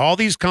having all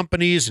these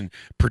companies and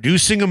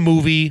producing a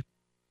movie.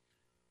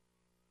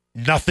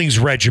 Nothing's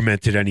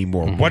regimented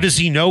anymore. Mm-hmm. What does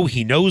he know?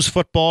 He knows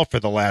football for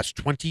the last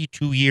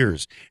 22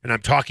 years. And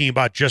I'm talking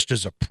about just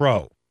as a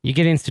pro. You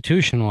get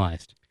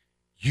institutionalized.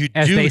 You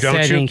as do, they don't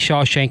said you? in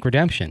Shawshank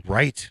Redemption.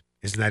 Right.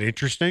 Isn't that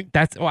interesting?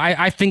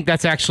 I think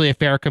that's actually a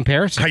fair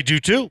comparison. I do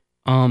too.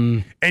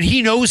 And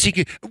he knows he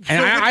can.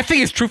 And I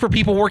think it's true for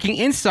people working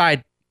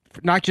inside,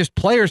 not just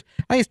players.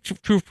 I think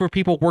it's true for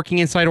people working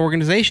inside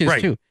organizations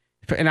too.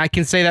 And I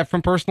can say that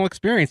from personal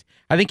experience.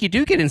 I think you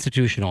do get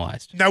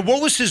institutionalized. Now,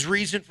 what was his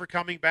reason for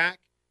coming back?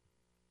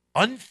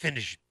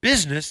 Unfinished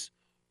business?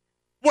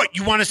 What,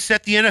 you want to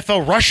set the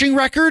NFL rushing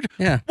record?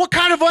 Yeah. What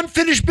kind of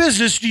unfinished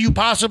business do you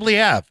possibly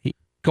have?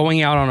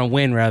 Going out on a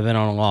win rather than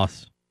on a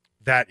loss.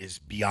 That is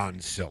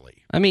beyond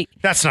silly. I mean,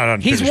 that's not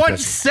unfinished he's won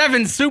business.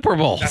 7 Super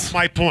Bowls. That's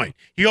my point.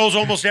 He holds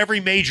almost every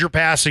major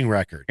passing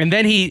record. And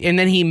then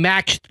he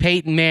matched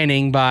Peyton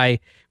Manning by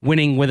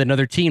winning with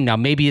another team. Now,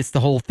 maybe it's the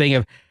whole thing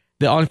of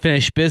the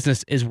unfinished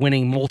business is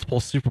winning multiple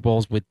Super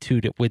Bowls with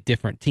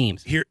different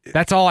teams.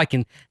 That's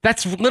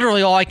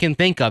literally all I can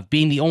think of,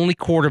 being the only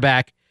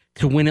quarterback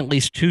to win at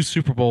least 2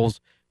 Super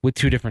Bowls with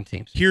 2 different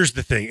teams. Here's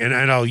the thing, and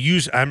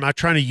I'm not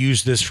trying to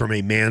use this from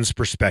a man's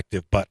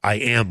perspective, but I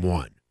am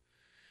one.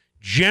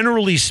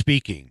 Generally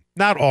speaking,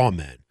 not all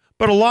men,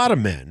 but a lot of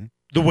men,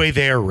 the way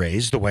they are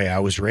raised, the way I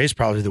was raised,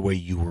 probably the way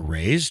you were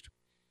raised,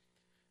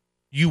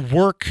 you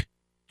work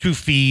to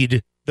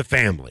feed the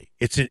family.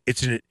 It's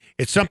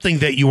something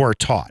that you are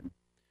taught.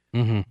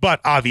 Mm-hmm. But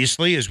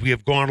obviously, as we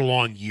have gone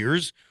along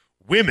years,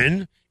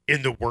 women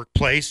in the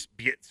workplace,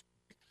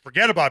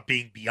 forget about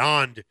being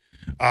beyond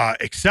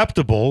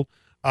acceptable.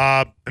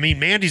 I mean,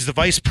 Mandy's the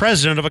vice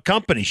president of a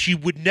company. She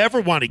would never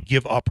want to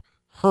give up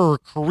her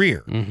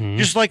career,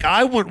 just like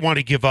I wouldn't want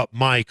to give up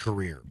my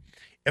career.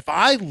 If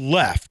I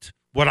left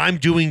what I'm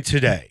doing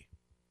today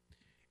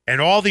and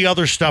all the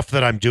other stuff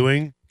that I'm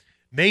doing,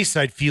 Mace,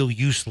 I'd feel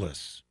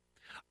useless.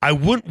 I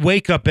wouldn't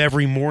wake up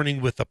every morning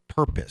with a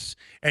purpose.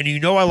 And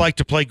I like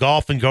to play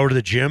golf and go to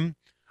the gym.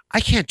 I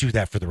can't do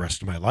that for the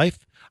rest of my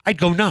life. I'd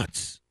go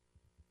nuts.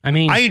 I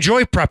mean, I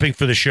enjoy prepping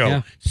for the show,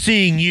 yeah.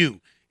 Seeing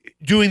you,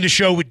 doing the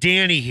show with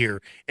Danny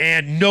here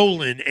and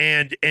Nolan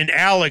and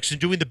Alex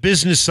and doing the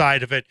business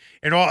side of it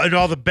and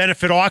all the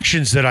benefit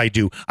auctions that I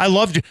do. I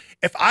love to.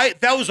 If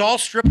that was all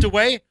stripped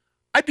away,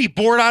 I'd be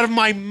bored out of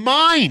my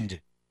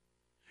mind.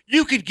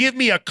 You could give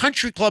me a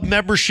country club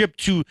membership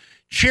to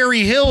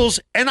Cherry Hills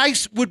and I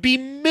would be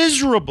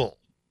miserable.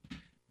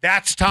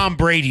 That's Tom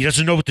Brady. He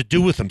doesn't know what to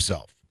do with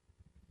himself.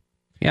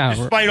 Yeah.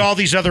 Despite all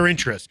these other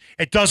interests,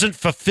 it doesn't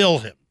fulfill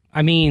him.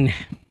 I mean,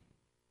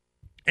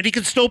 and he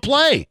can still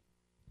play.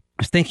 I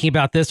was thinking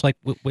about this, like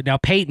now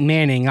Peyton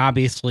Manning,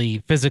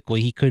 obviously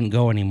physically he couldn't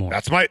go anymore.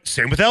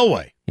 Same with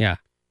Elway. Yeah.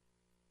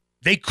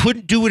 They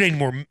couldn't do it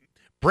anymore.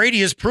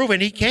 Brady has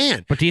proven he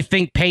can. But do you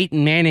think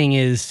Peyton Manning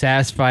is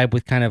satisfied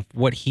with kind of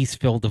what he's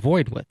filled the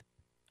void with?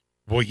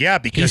 Well, yeah,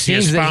 because he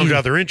has found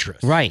other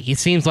interests. Right. He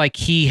seems like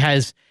he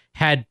has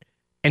had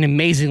an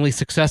amazingly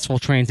successful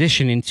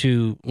transition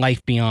into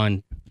life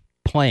beyond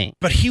playing.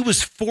 But he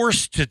was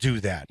forced to do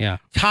that. Yeah.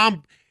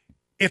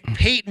 If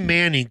Peyton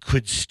Manning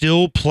could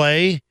still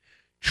play,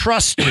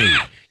 trust me,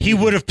 he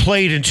would have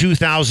played in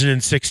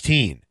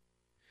 2016.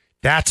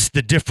 That's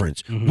the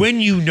difference. Mm-hmm. When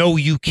you know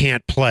you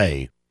can't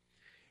play,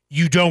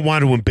 you don't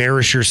want to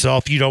embarrass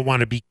yourself. You don't want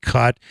to be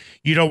cut.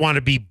 You don't want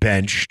to be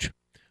benched.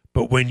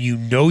 But when you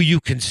know you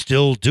can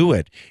still do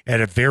it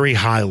at a very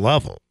high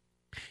level,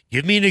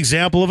 give me an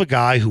example of a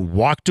guy who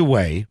walked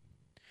away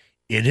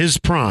in his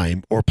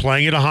prime or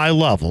playing at a high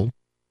level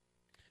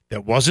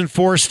that wasn't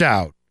forced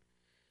out,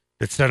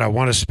 that said, I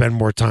want to spend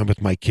more time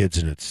with my kids,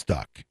 and it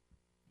stuck.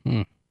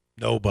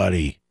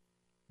 Nobody.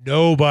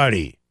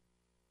 You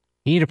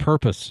need a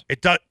purpose.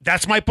 It does.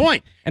 That's my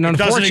point. And it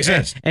doesn't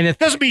exist. And it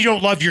doesn't mean you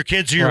don't love your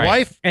kids or your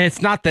wife. And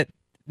it's not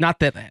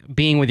that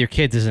being with your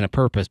kids isn't a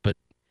purpose, but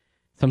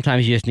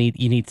sometimes you just need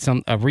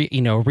a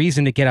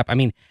reason to get up. I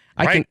mean,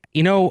 I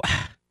know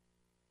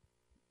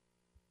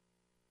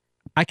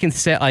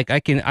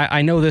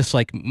this,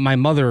 like my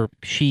mother,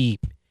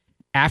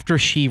 after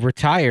she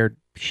retired,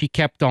 she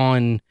kept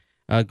on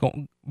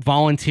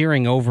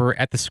volunteering over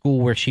at the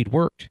school where she'd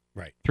worked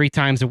 3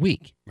 times a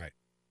week. Right.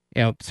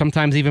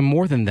 Sometimes even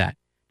more than that.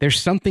 There's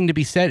something to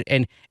be said,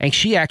 and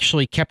she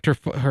actually kept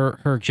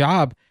her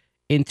job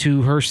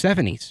into her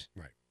 70s.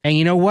 Right. And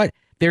you know what?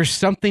 There's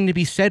something to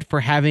be said for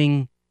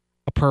having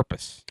a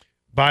purpose.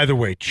 By the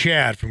way,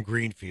 Chad from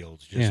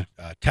Greenfields just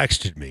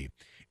texted me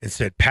and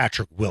said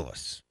Patrick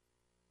Willis.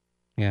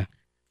 Yeah.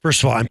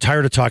 First of all, I'm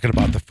tired of talking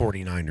about the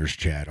 49ers,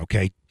 Chad,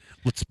 okay?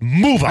 Let's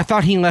move on. I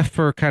thought he left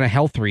for kind of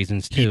health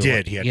reasons, too. He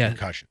did. He had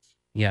concussions.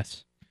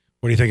 Yes.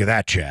 What do you think of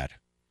that, Chad?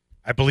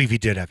 I believe he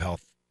did have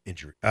health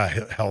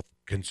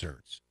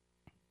concerns.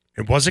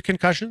 And was it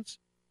concussions?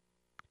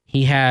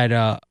 He had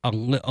a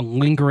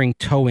lingering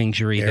toe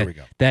injury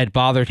that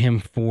bothered him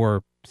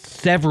for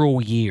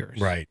several years.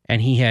 Right.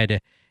 And he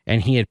had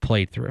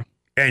played through.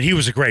 And he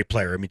was a great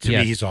player. I mean, to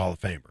me, he's a Hall of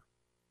Famer.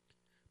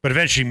 But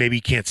eventually, maybe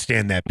he can't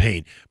stand that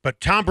pain. But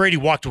Tom Brady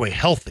walked away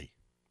healthy.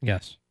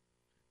 Yes.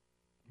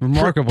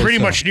 Remarkable. Pretty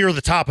much near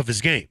the top of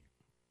his game.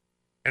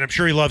 And I'm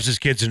sure he loves his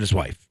kids and his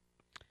wife.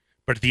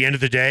 But at the end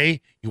of the day,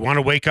 you want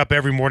to wake up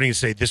every morning and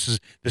say, this is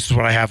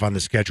what I have on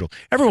the schedule.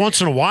 Every once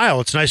in a while,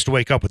 it's nice to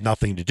wake up with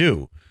nothing to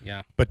do.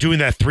 Yeah. But doing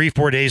that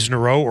 3-4 days in a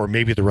row, or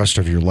maybe the rest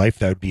of your life,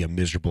 that would be a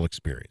miserable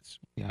experience.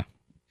 Yeah.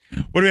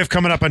 What do we have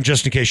coming up on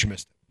Just in Case You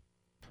Missed It?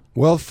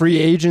 Well, free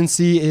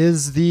agency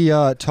is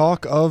the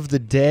talk of the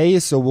day,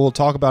 so we'll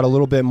talk about a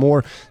little bit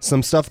more.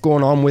 Some stuff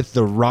going on with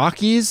the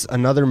Rockies,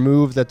 another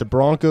move that the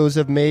Broncos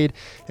have made,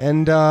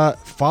 and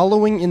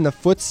following in the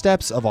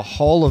footsteps of a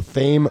Hall of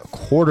Fame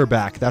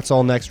quarterback. That's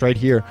all next right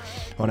here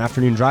on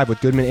Afternoon Drive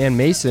with Goodman and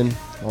Mason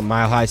on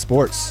Mile High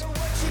Sports.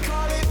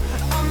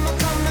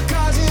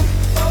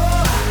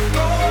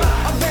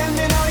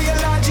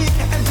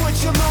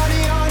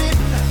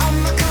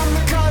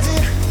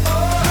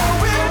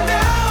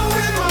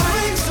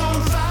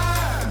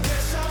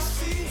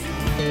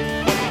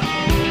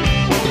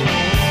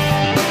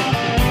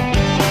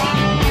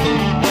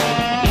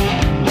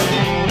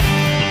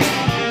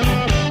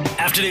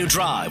 Afternoon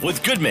Drive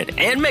with Goodman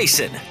and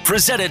Mason,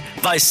 presented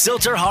by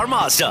Silter Har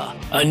Mazda.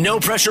 A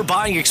no-pressure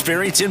buying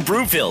experience in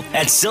Broomfield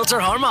at Silter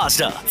Har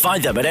Mazda.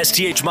 Find them at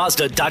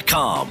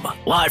sthmazda.com.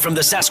 Live from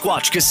the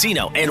Sasquatch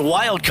Casino and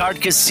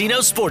Wildcard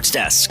Casino Sports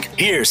Desk,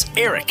 here's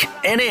Eric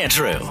and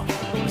Andrew.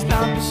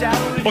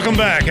 Welcome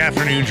back.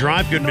 Afternoon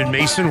Drive. Goodman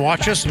Mason.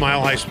 Watch us,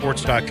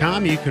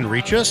 milehighsports.com. You can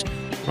reach us.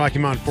 Rocky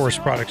Mountain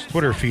Forest Products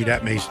Twitter feed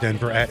at Mace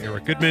Denver, at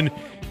Eric Goodman.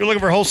 If you're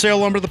looking for wholesale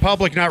lumber to the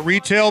public, not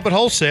retail, but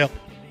wholesale,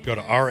 go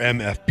to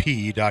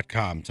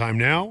rmfp.com. Time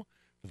now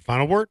for the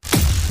final word.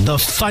 The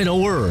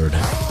final word.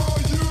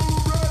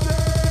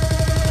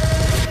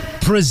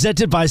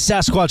 Presented by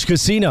Sasquatch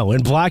Casino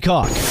in Black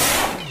Hawk.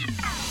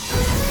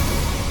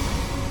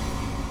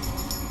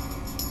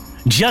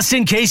 Just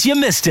in case you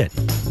missed it.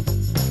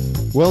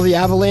 Well, the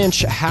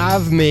Avalanche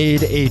have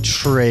made a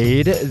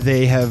trade.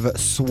 They have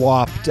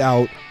swapped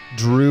out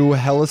Drew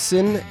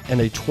Hellison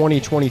and a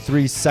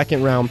 2023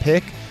 second-round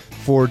pick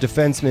for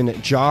defenseman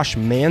Josh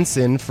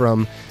Manson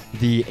from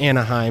the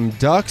Anaheim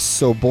Ducks,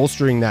 so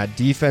bolstering that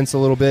defense a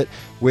little bit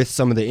with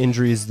some of the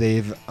injuries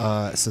they've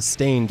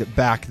sustained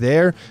back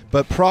there,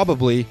 but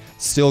probably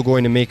still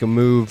going to make a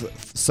move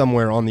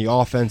somewhere on the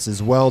offense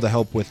as well to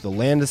help with the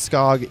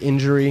Landeskog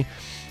injury.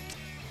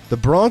 The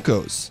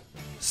Broncos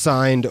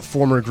signed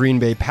former Green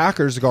Bay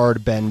Packers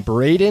guard Ben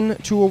Braden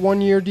to a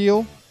one-year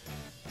deal.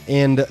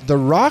 And the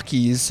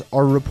Rockies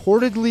are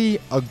reportedly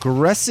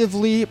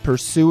aggressively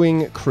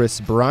pursuing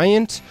Kris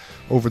Bryant.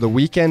 Over the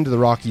weekend, the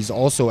Rockies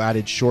also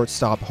added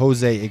shortstop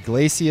Jose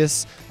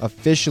Iglesias,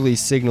 officially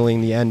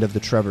signaling the end of the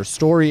Trevor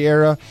Story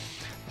era.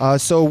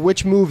 So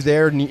which move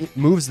there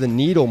moves the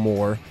needle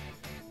more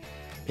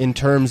in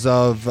terms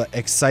of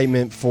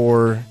excitement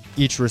for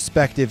each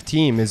respective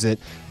team? Is it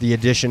the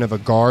addition of a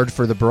guard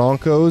for the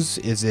Broncos?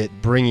 Is it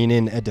bringing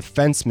in a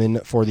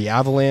defenseman for the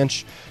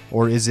Avalanche?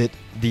 Or is it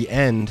the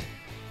end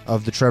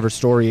of the Trevor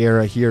Story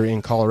era here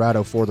in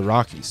Colorado for the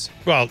Rockies?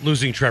 Well,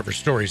 losing Trevor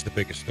Story is the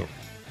biggest story.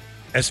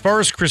 As far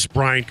as Kris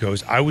Bryant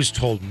goes, I was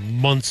told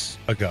months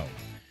ago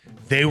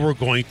they were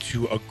going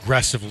to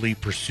aggressively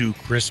pursue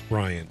Kris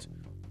Bryant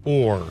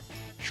or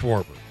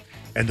Schwarber,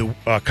 and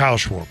Kyle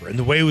Schwarber. And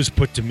the way it was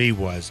put to me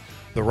was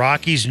the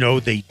Rockies know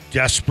they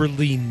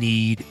desperately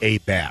need a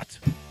bat.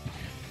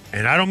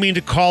 And I don't mean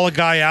to call a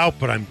guy out,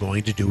 but I'm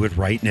going to do it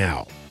right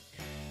now.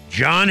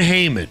 Jon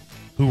Heyman,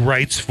 who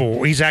writes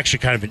for, he's actually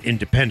kind of an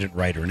independent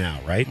writer now,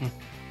 right?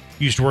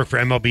 He used to work for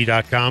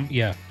MLB.com.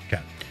 Yeah.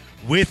 Okay.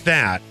 With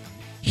that,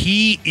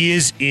 he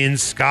is in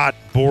Scott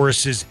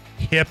Boras's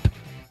hip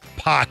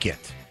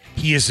pocket.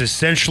 He is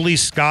essentially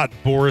Scott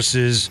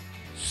Boras's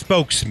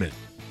spokesman,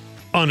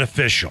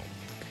 unofficial.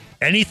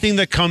 Anything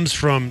that comes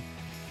from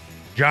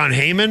Jon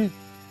Heyman,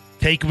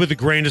 take it with a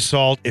grain of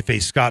salt if a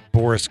Scott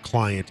Boras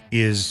client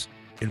is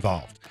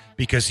involved,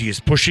 because he is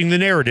pushing the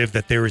narrative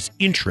that there is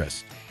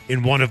interest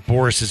in one of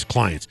Boras's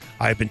clients.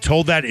 I have been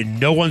told that in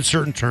no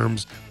uncertain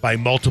terms by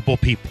multiple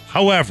people.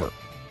 However,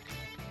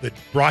 the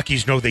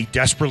Rockies know they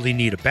desperately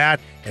need a bat,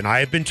 and I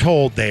have been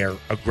told they are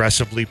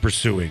aggressively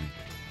pursuing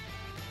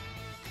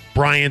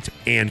Bryant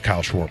and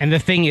Kyle Schwarber. And the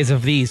thing is,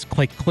 of these,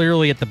 like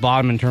clearly at the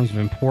bottom in terms of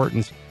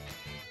importance,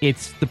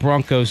 it's the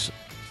Broncos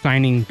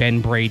signing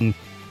Ben Brady.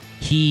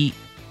 He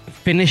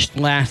finished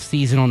last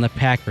season on the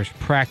Packers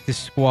practice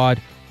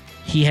squad.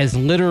 He has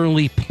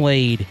literally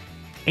played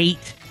 8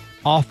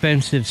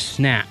 offensive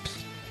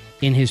snaps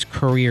in his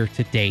career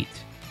to date.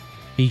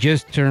 He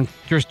just turned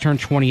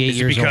 28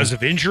 years old. Is it because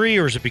of injury,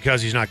 or is it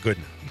because he's not good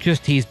enough?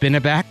 Just he's been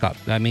a backup.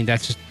 I mean,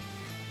 that's just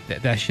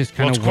kind of.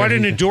 Well, it's quite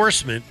an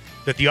endorsement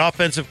that the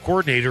offensive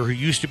coordinator, who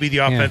used to be the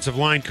offensive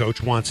line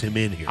coach, wants him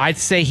in here. I'd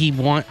say he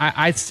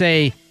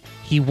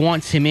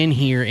wants him in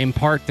here in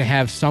part to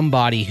have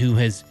somebody who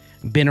has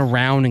been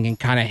around and can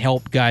kind of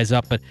help guys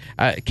up, but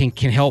can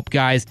help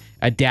guys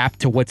adapt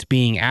to what's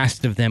being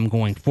asked of them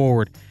going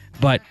forward.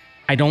 But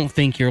I don't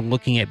think you're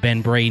looking at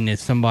Ben Brady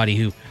as somebody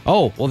who,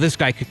 this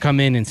guy could come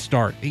in and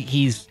start.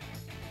 He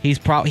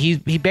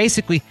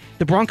basically,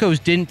 the Broncos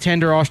didn't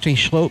tender Austin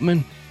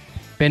Schlottmann.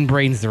 Ben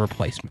Brady's the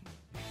replacement.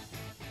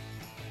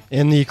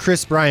 And the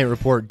Kris Bryant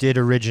report did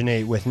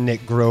originate with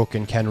Nick Groke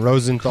and Ken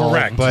Rosenthal.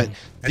 Correct. But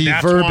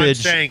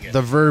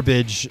the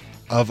verbiage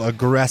of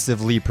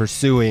aggressively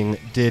pursuing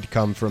did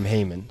come from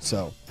Heyman.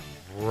 So,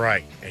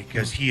 right,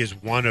 because he is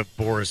one of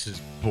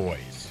Boras's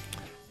boys.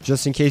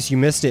 Just in case you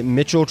missed it,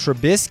 Mitchell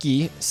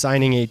Trubisky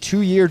signing a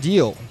 2-year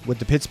deal with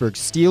the Pittsburgh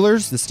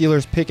Steelers. The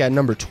Steelers pick at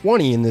number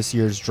 20 in this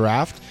year's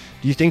draft.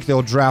 Do you think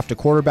they'll draft a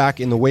quarterback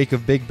in the wake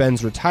of Big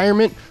Ben's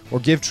retirement, or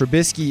give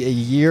Trubisky a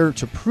year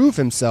to prove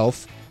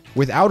himself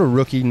without a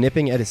rookie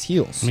nipping at his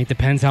heels? I mean, it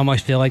depends how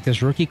much they like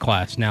this rookie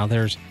class. Now,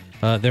 there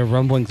are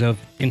rumblings of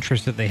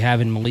interest that they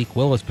have in Malik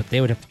Willis, but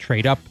they would have to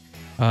trade up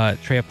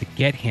to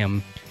get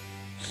him.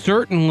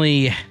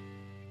 Certainly,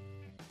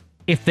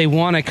 if they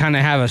want to kind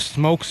of have a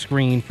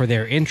smokescreen for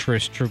their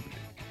interest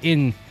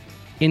in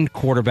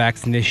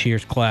quarterbacks in this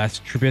year's class,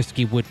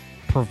 Trubisky would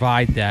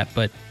provide that.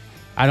 But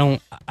I don't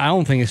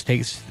think this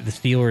takes the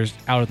Steelers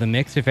out of the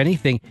mix. If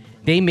anything,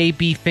 they may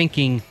be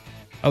thinking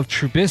of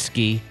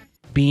Trubisky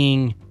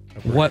being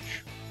what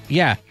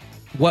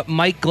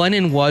Mike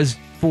Glennon was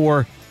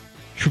for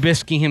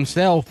Trubisky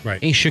himself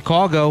in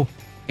Chicago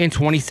in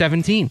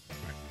 2017. Right.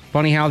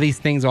 Funny how these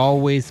things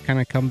always kind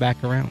of come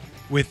back around.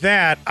 With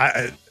that,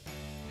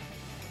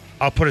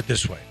 I'll put it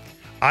this way.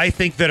 I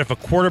think that if a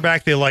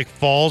quarterback they like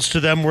falls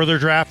to them where they're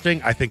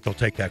drafting, I think they'll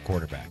take that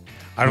quarterback.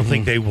 I don't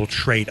think they will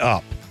trade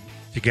up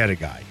to get a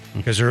guy,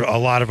 because there are a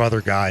lot of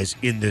other guys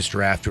in this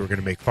draft who are going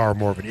to make far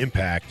more of an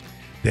impact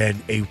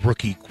than a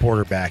rookie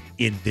quarterback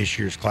in this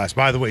year's class.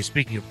 By the way,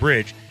 speaking of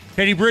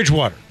Teddy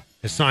Bridgewater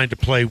is signed to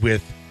play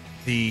with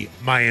the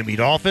Miami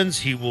Dolphins.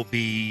 He will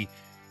be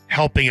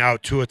helping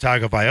out Tua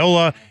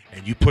Tagovailoa,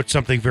 and you put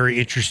something very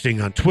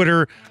interesting on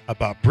Twitter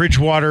about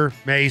Bridgewater,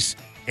 Mace,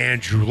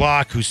 and Drew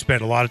Lock, who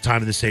spent a lot of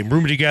time in the same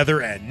room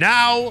together, and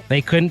now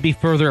they couldn't be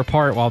further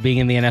apart while being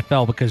in the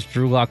NFL, because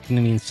Drew Lock's going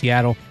to be in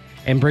Seattle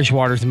and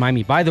Bridgewater's in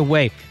Miami. By the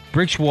way,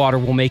 Bridgewater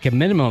will make a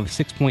minimum of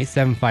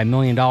 $6.75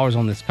 million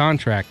on this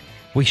contract,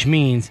 which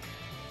means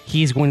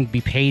he's going to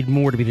be paid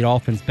more to be the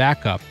Dolphins'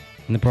 backup,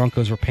 and the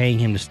Broncos were paying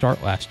him to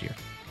start last year.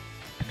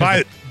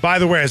 By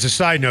the way, as a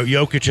side note,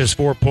 Jokic has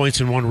 4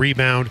 points and 1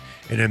 rebound,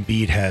 and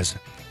Embiid has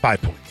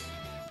 5 points.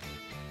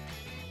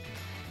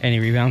 Any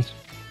rebounds?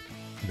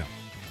 No.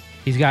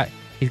 He's got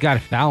a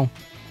foul.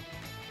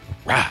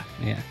 Rah.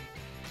 Yeah.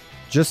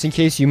 Just in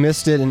case you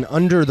missed it, an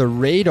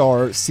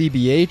under-the-radar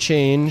CBA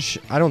change.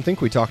 I don't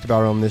think we talked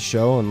about it on this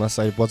show unless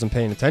I wasn't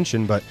paying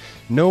attention, but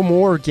no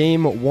more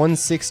Game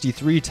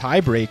 163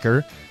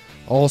 tiebreaker.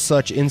 All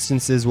such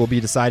instances will be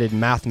decided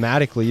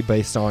mathematically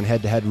based on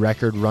head-to-head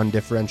record, run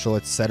differential,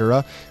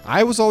 etc.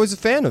 I was always a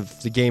fan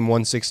of the Game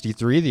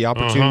 163, the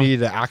opportunity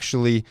to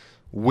actually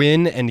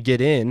win and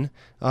get in.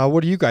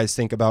 What do you guys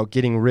think about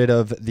getting rid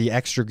of the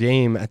extra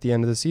game at the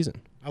end of the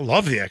season? I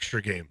love the extra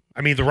game.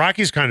 I mean, the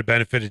Rockies kind of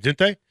benefited, didn't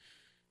they?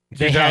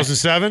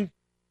 2007?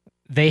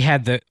 They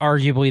had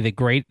arguably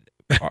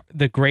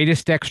the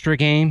greatest extra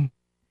game,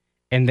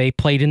 and they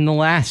played in the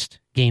last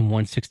Game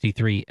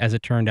 163, as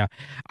it turned out.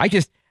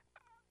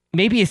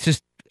 Maybe it's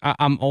just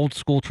I'm old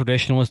school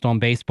traditionalist on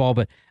baseball,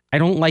 but I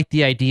don't like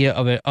the idea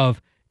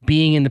of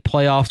being in the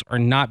playoffs or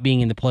not being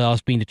in the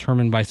playoffs being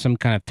determined by some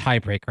kind of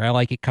tiebreaker. I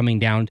like it coming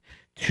down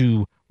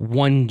to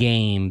one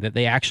game that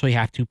they actually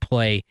have to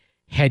play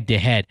head to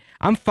head.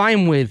 I'm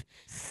fine with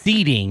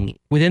seeding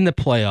within the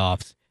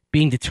playoffs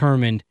being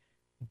determined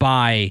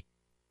by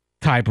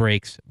tie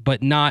breaks,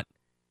 but not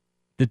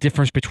the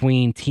difference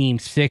between Team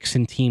 6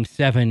 and Team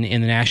 7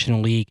 in the National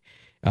League,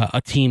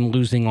 a team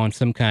losing on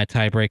some kind of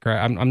tiebreaker.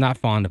 I'm not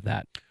fond of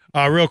that.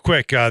 Real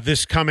quick,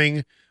 this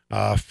coming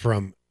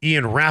from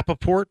Ian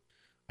Rappaport,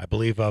 I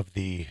believe of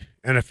the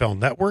NFL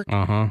Network.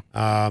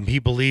 He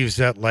believes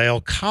that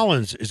La'el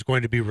Collins is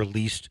going to be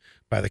released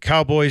by the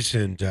Cowboys,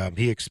 and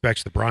he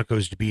expects the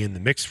Broncos to be in the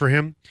mix for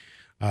him.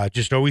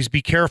 Just always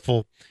be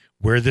careful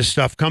where this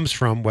stuff comes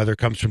from, whether it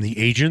comes from the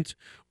agent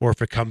or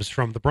if it comes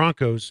from the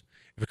Broncos.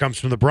 If it comes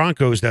from the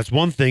Broncos, that's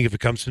one thing. If it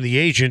comes from the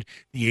agent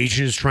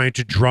is trying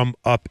to drum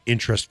up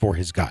interest for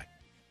his guy.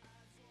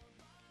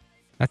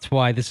 That's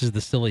why this is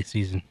the silly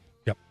season.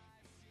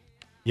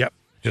 Yep.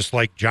 Just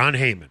like John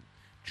Heyman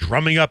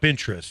drumming up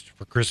interest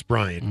for Kris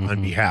Bryant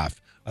on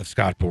behalf of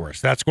Scott Boras.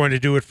 That's going to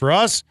do it for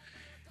us.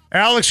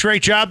 Alex,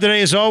 great job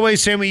today as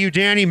always. Same with you,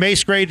 Danny.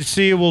 Mace, great to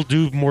see you. We'll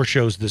do more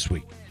shows this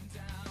week.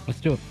 Let's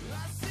do it.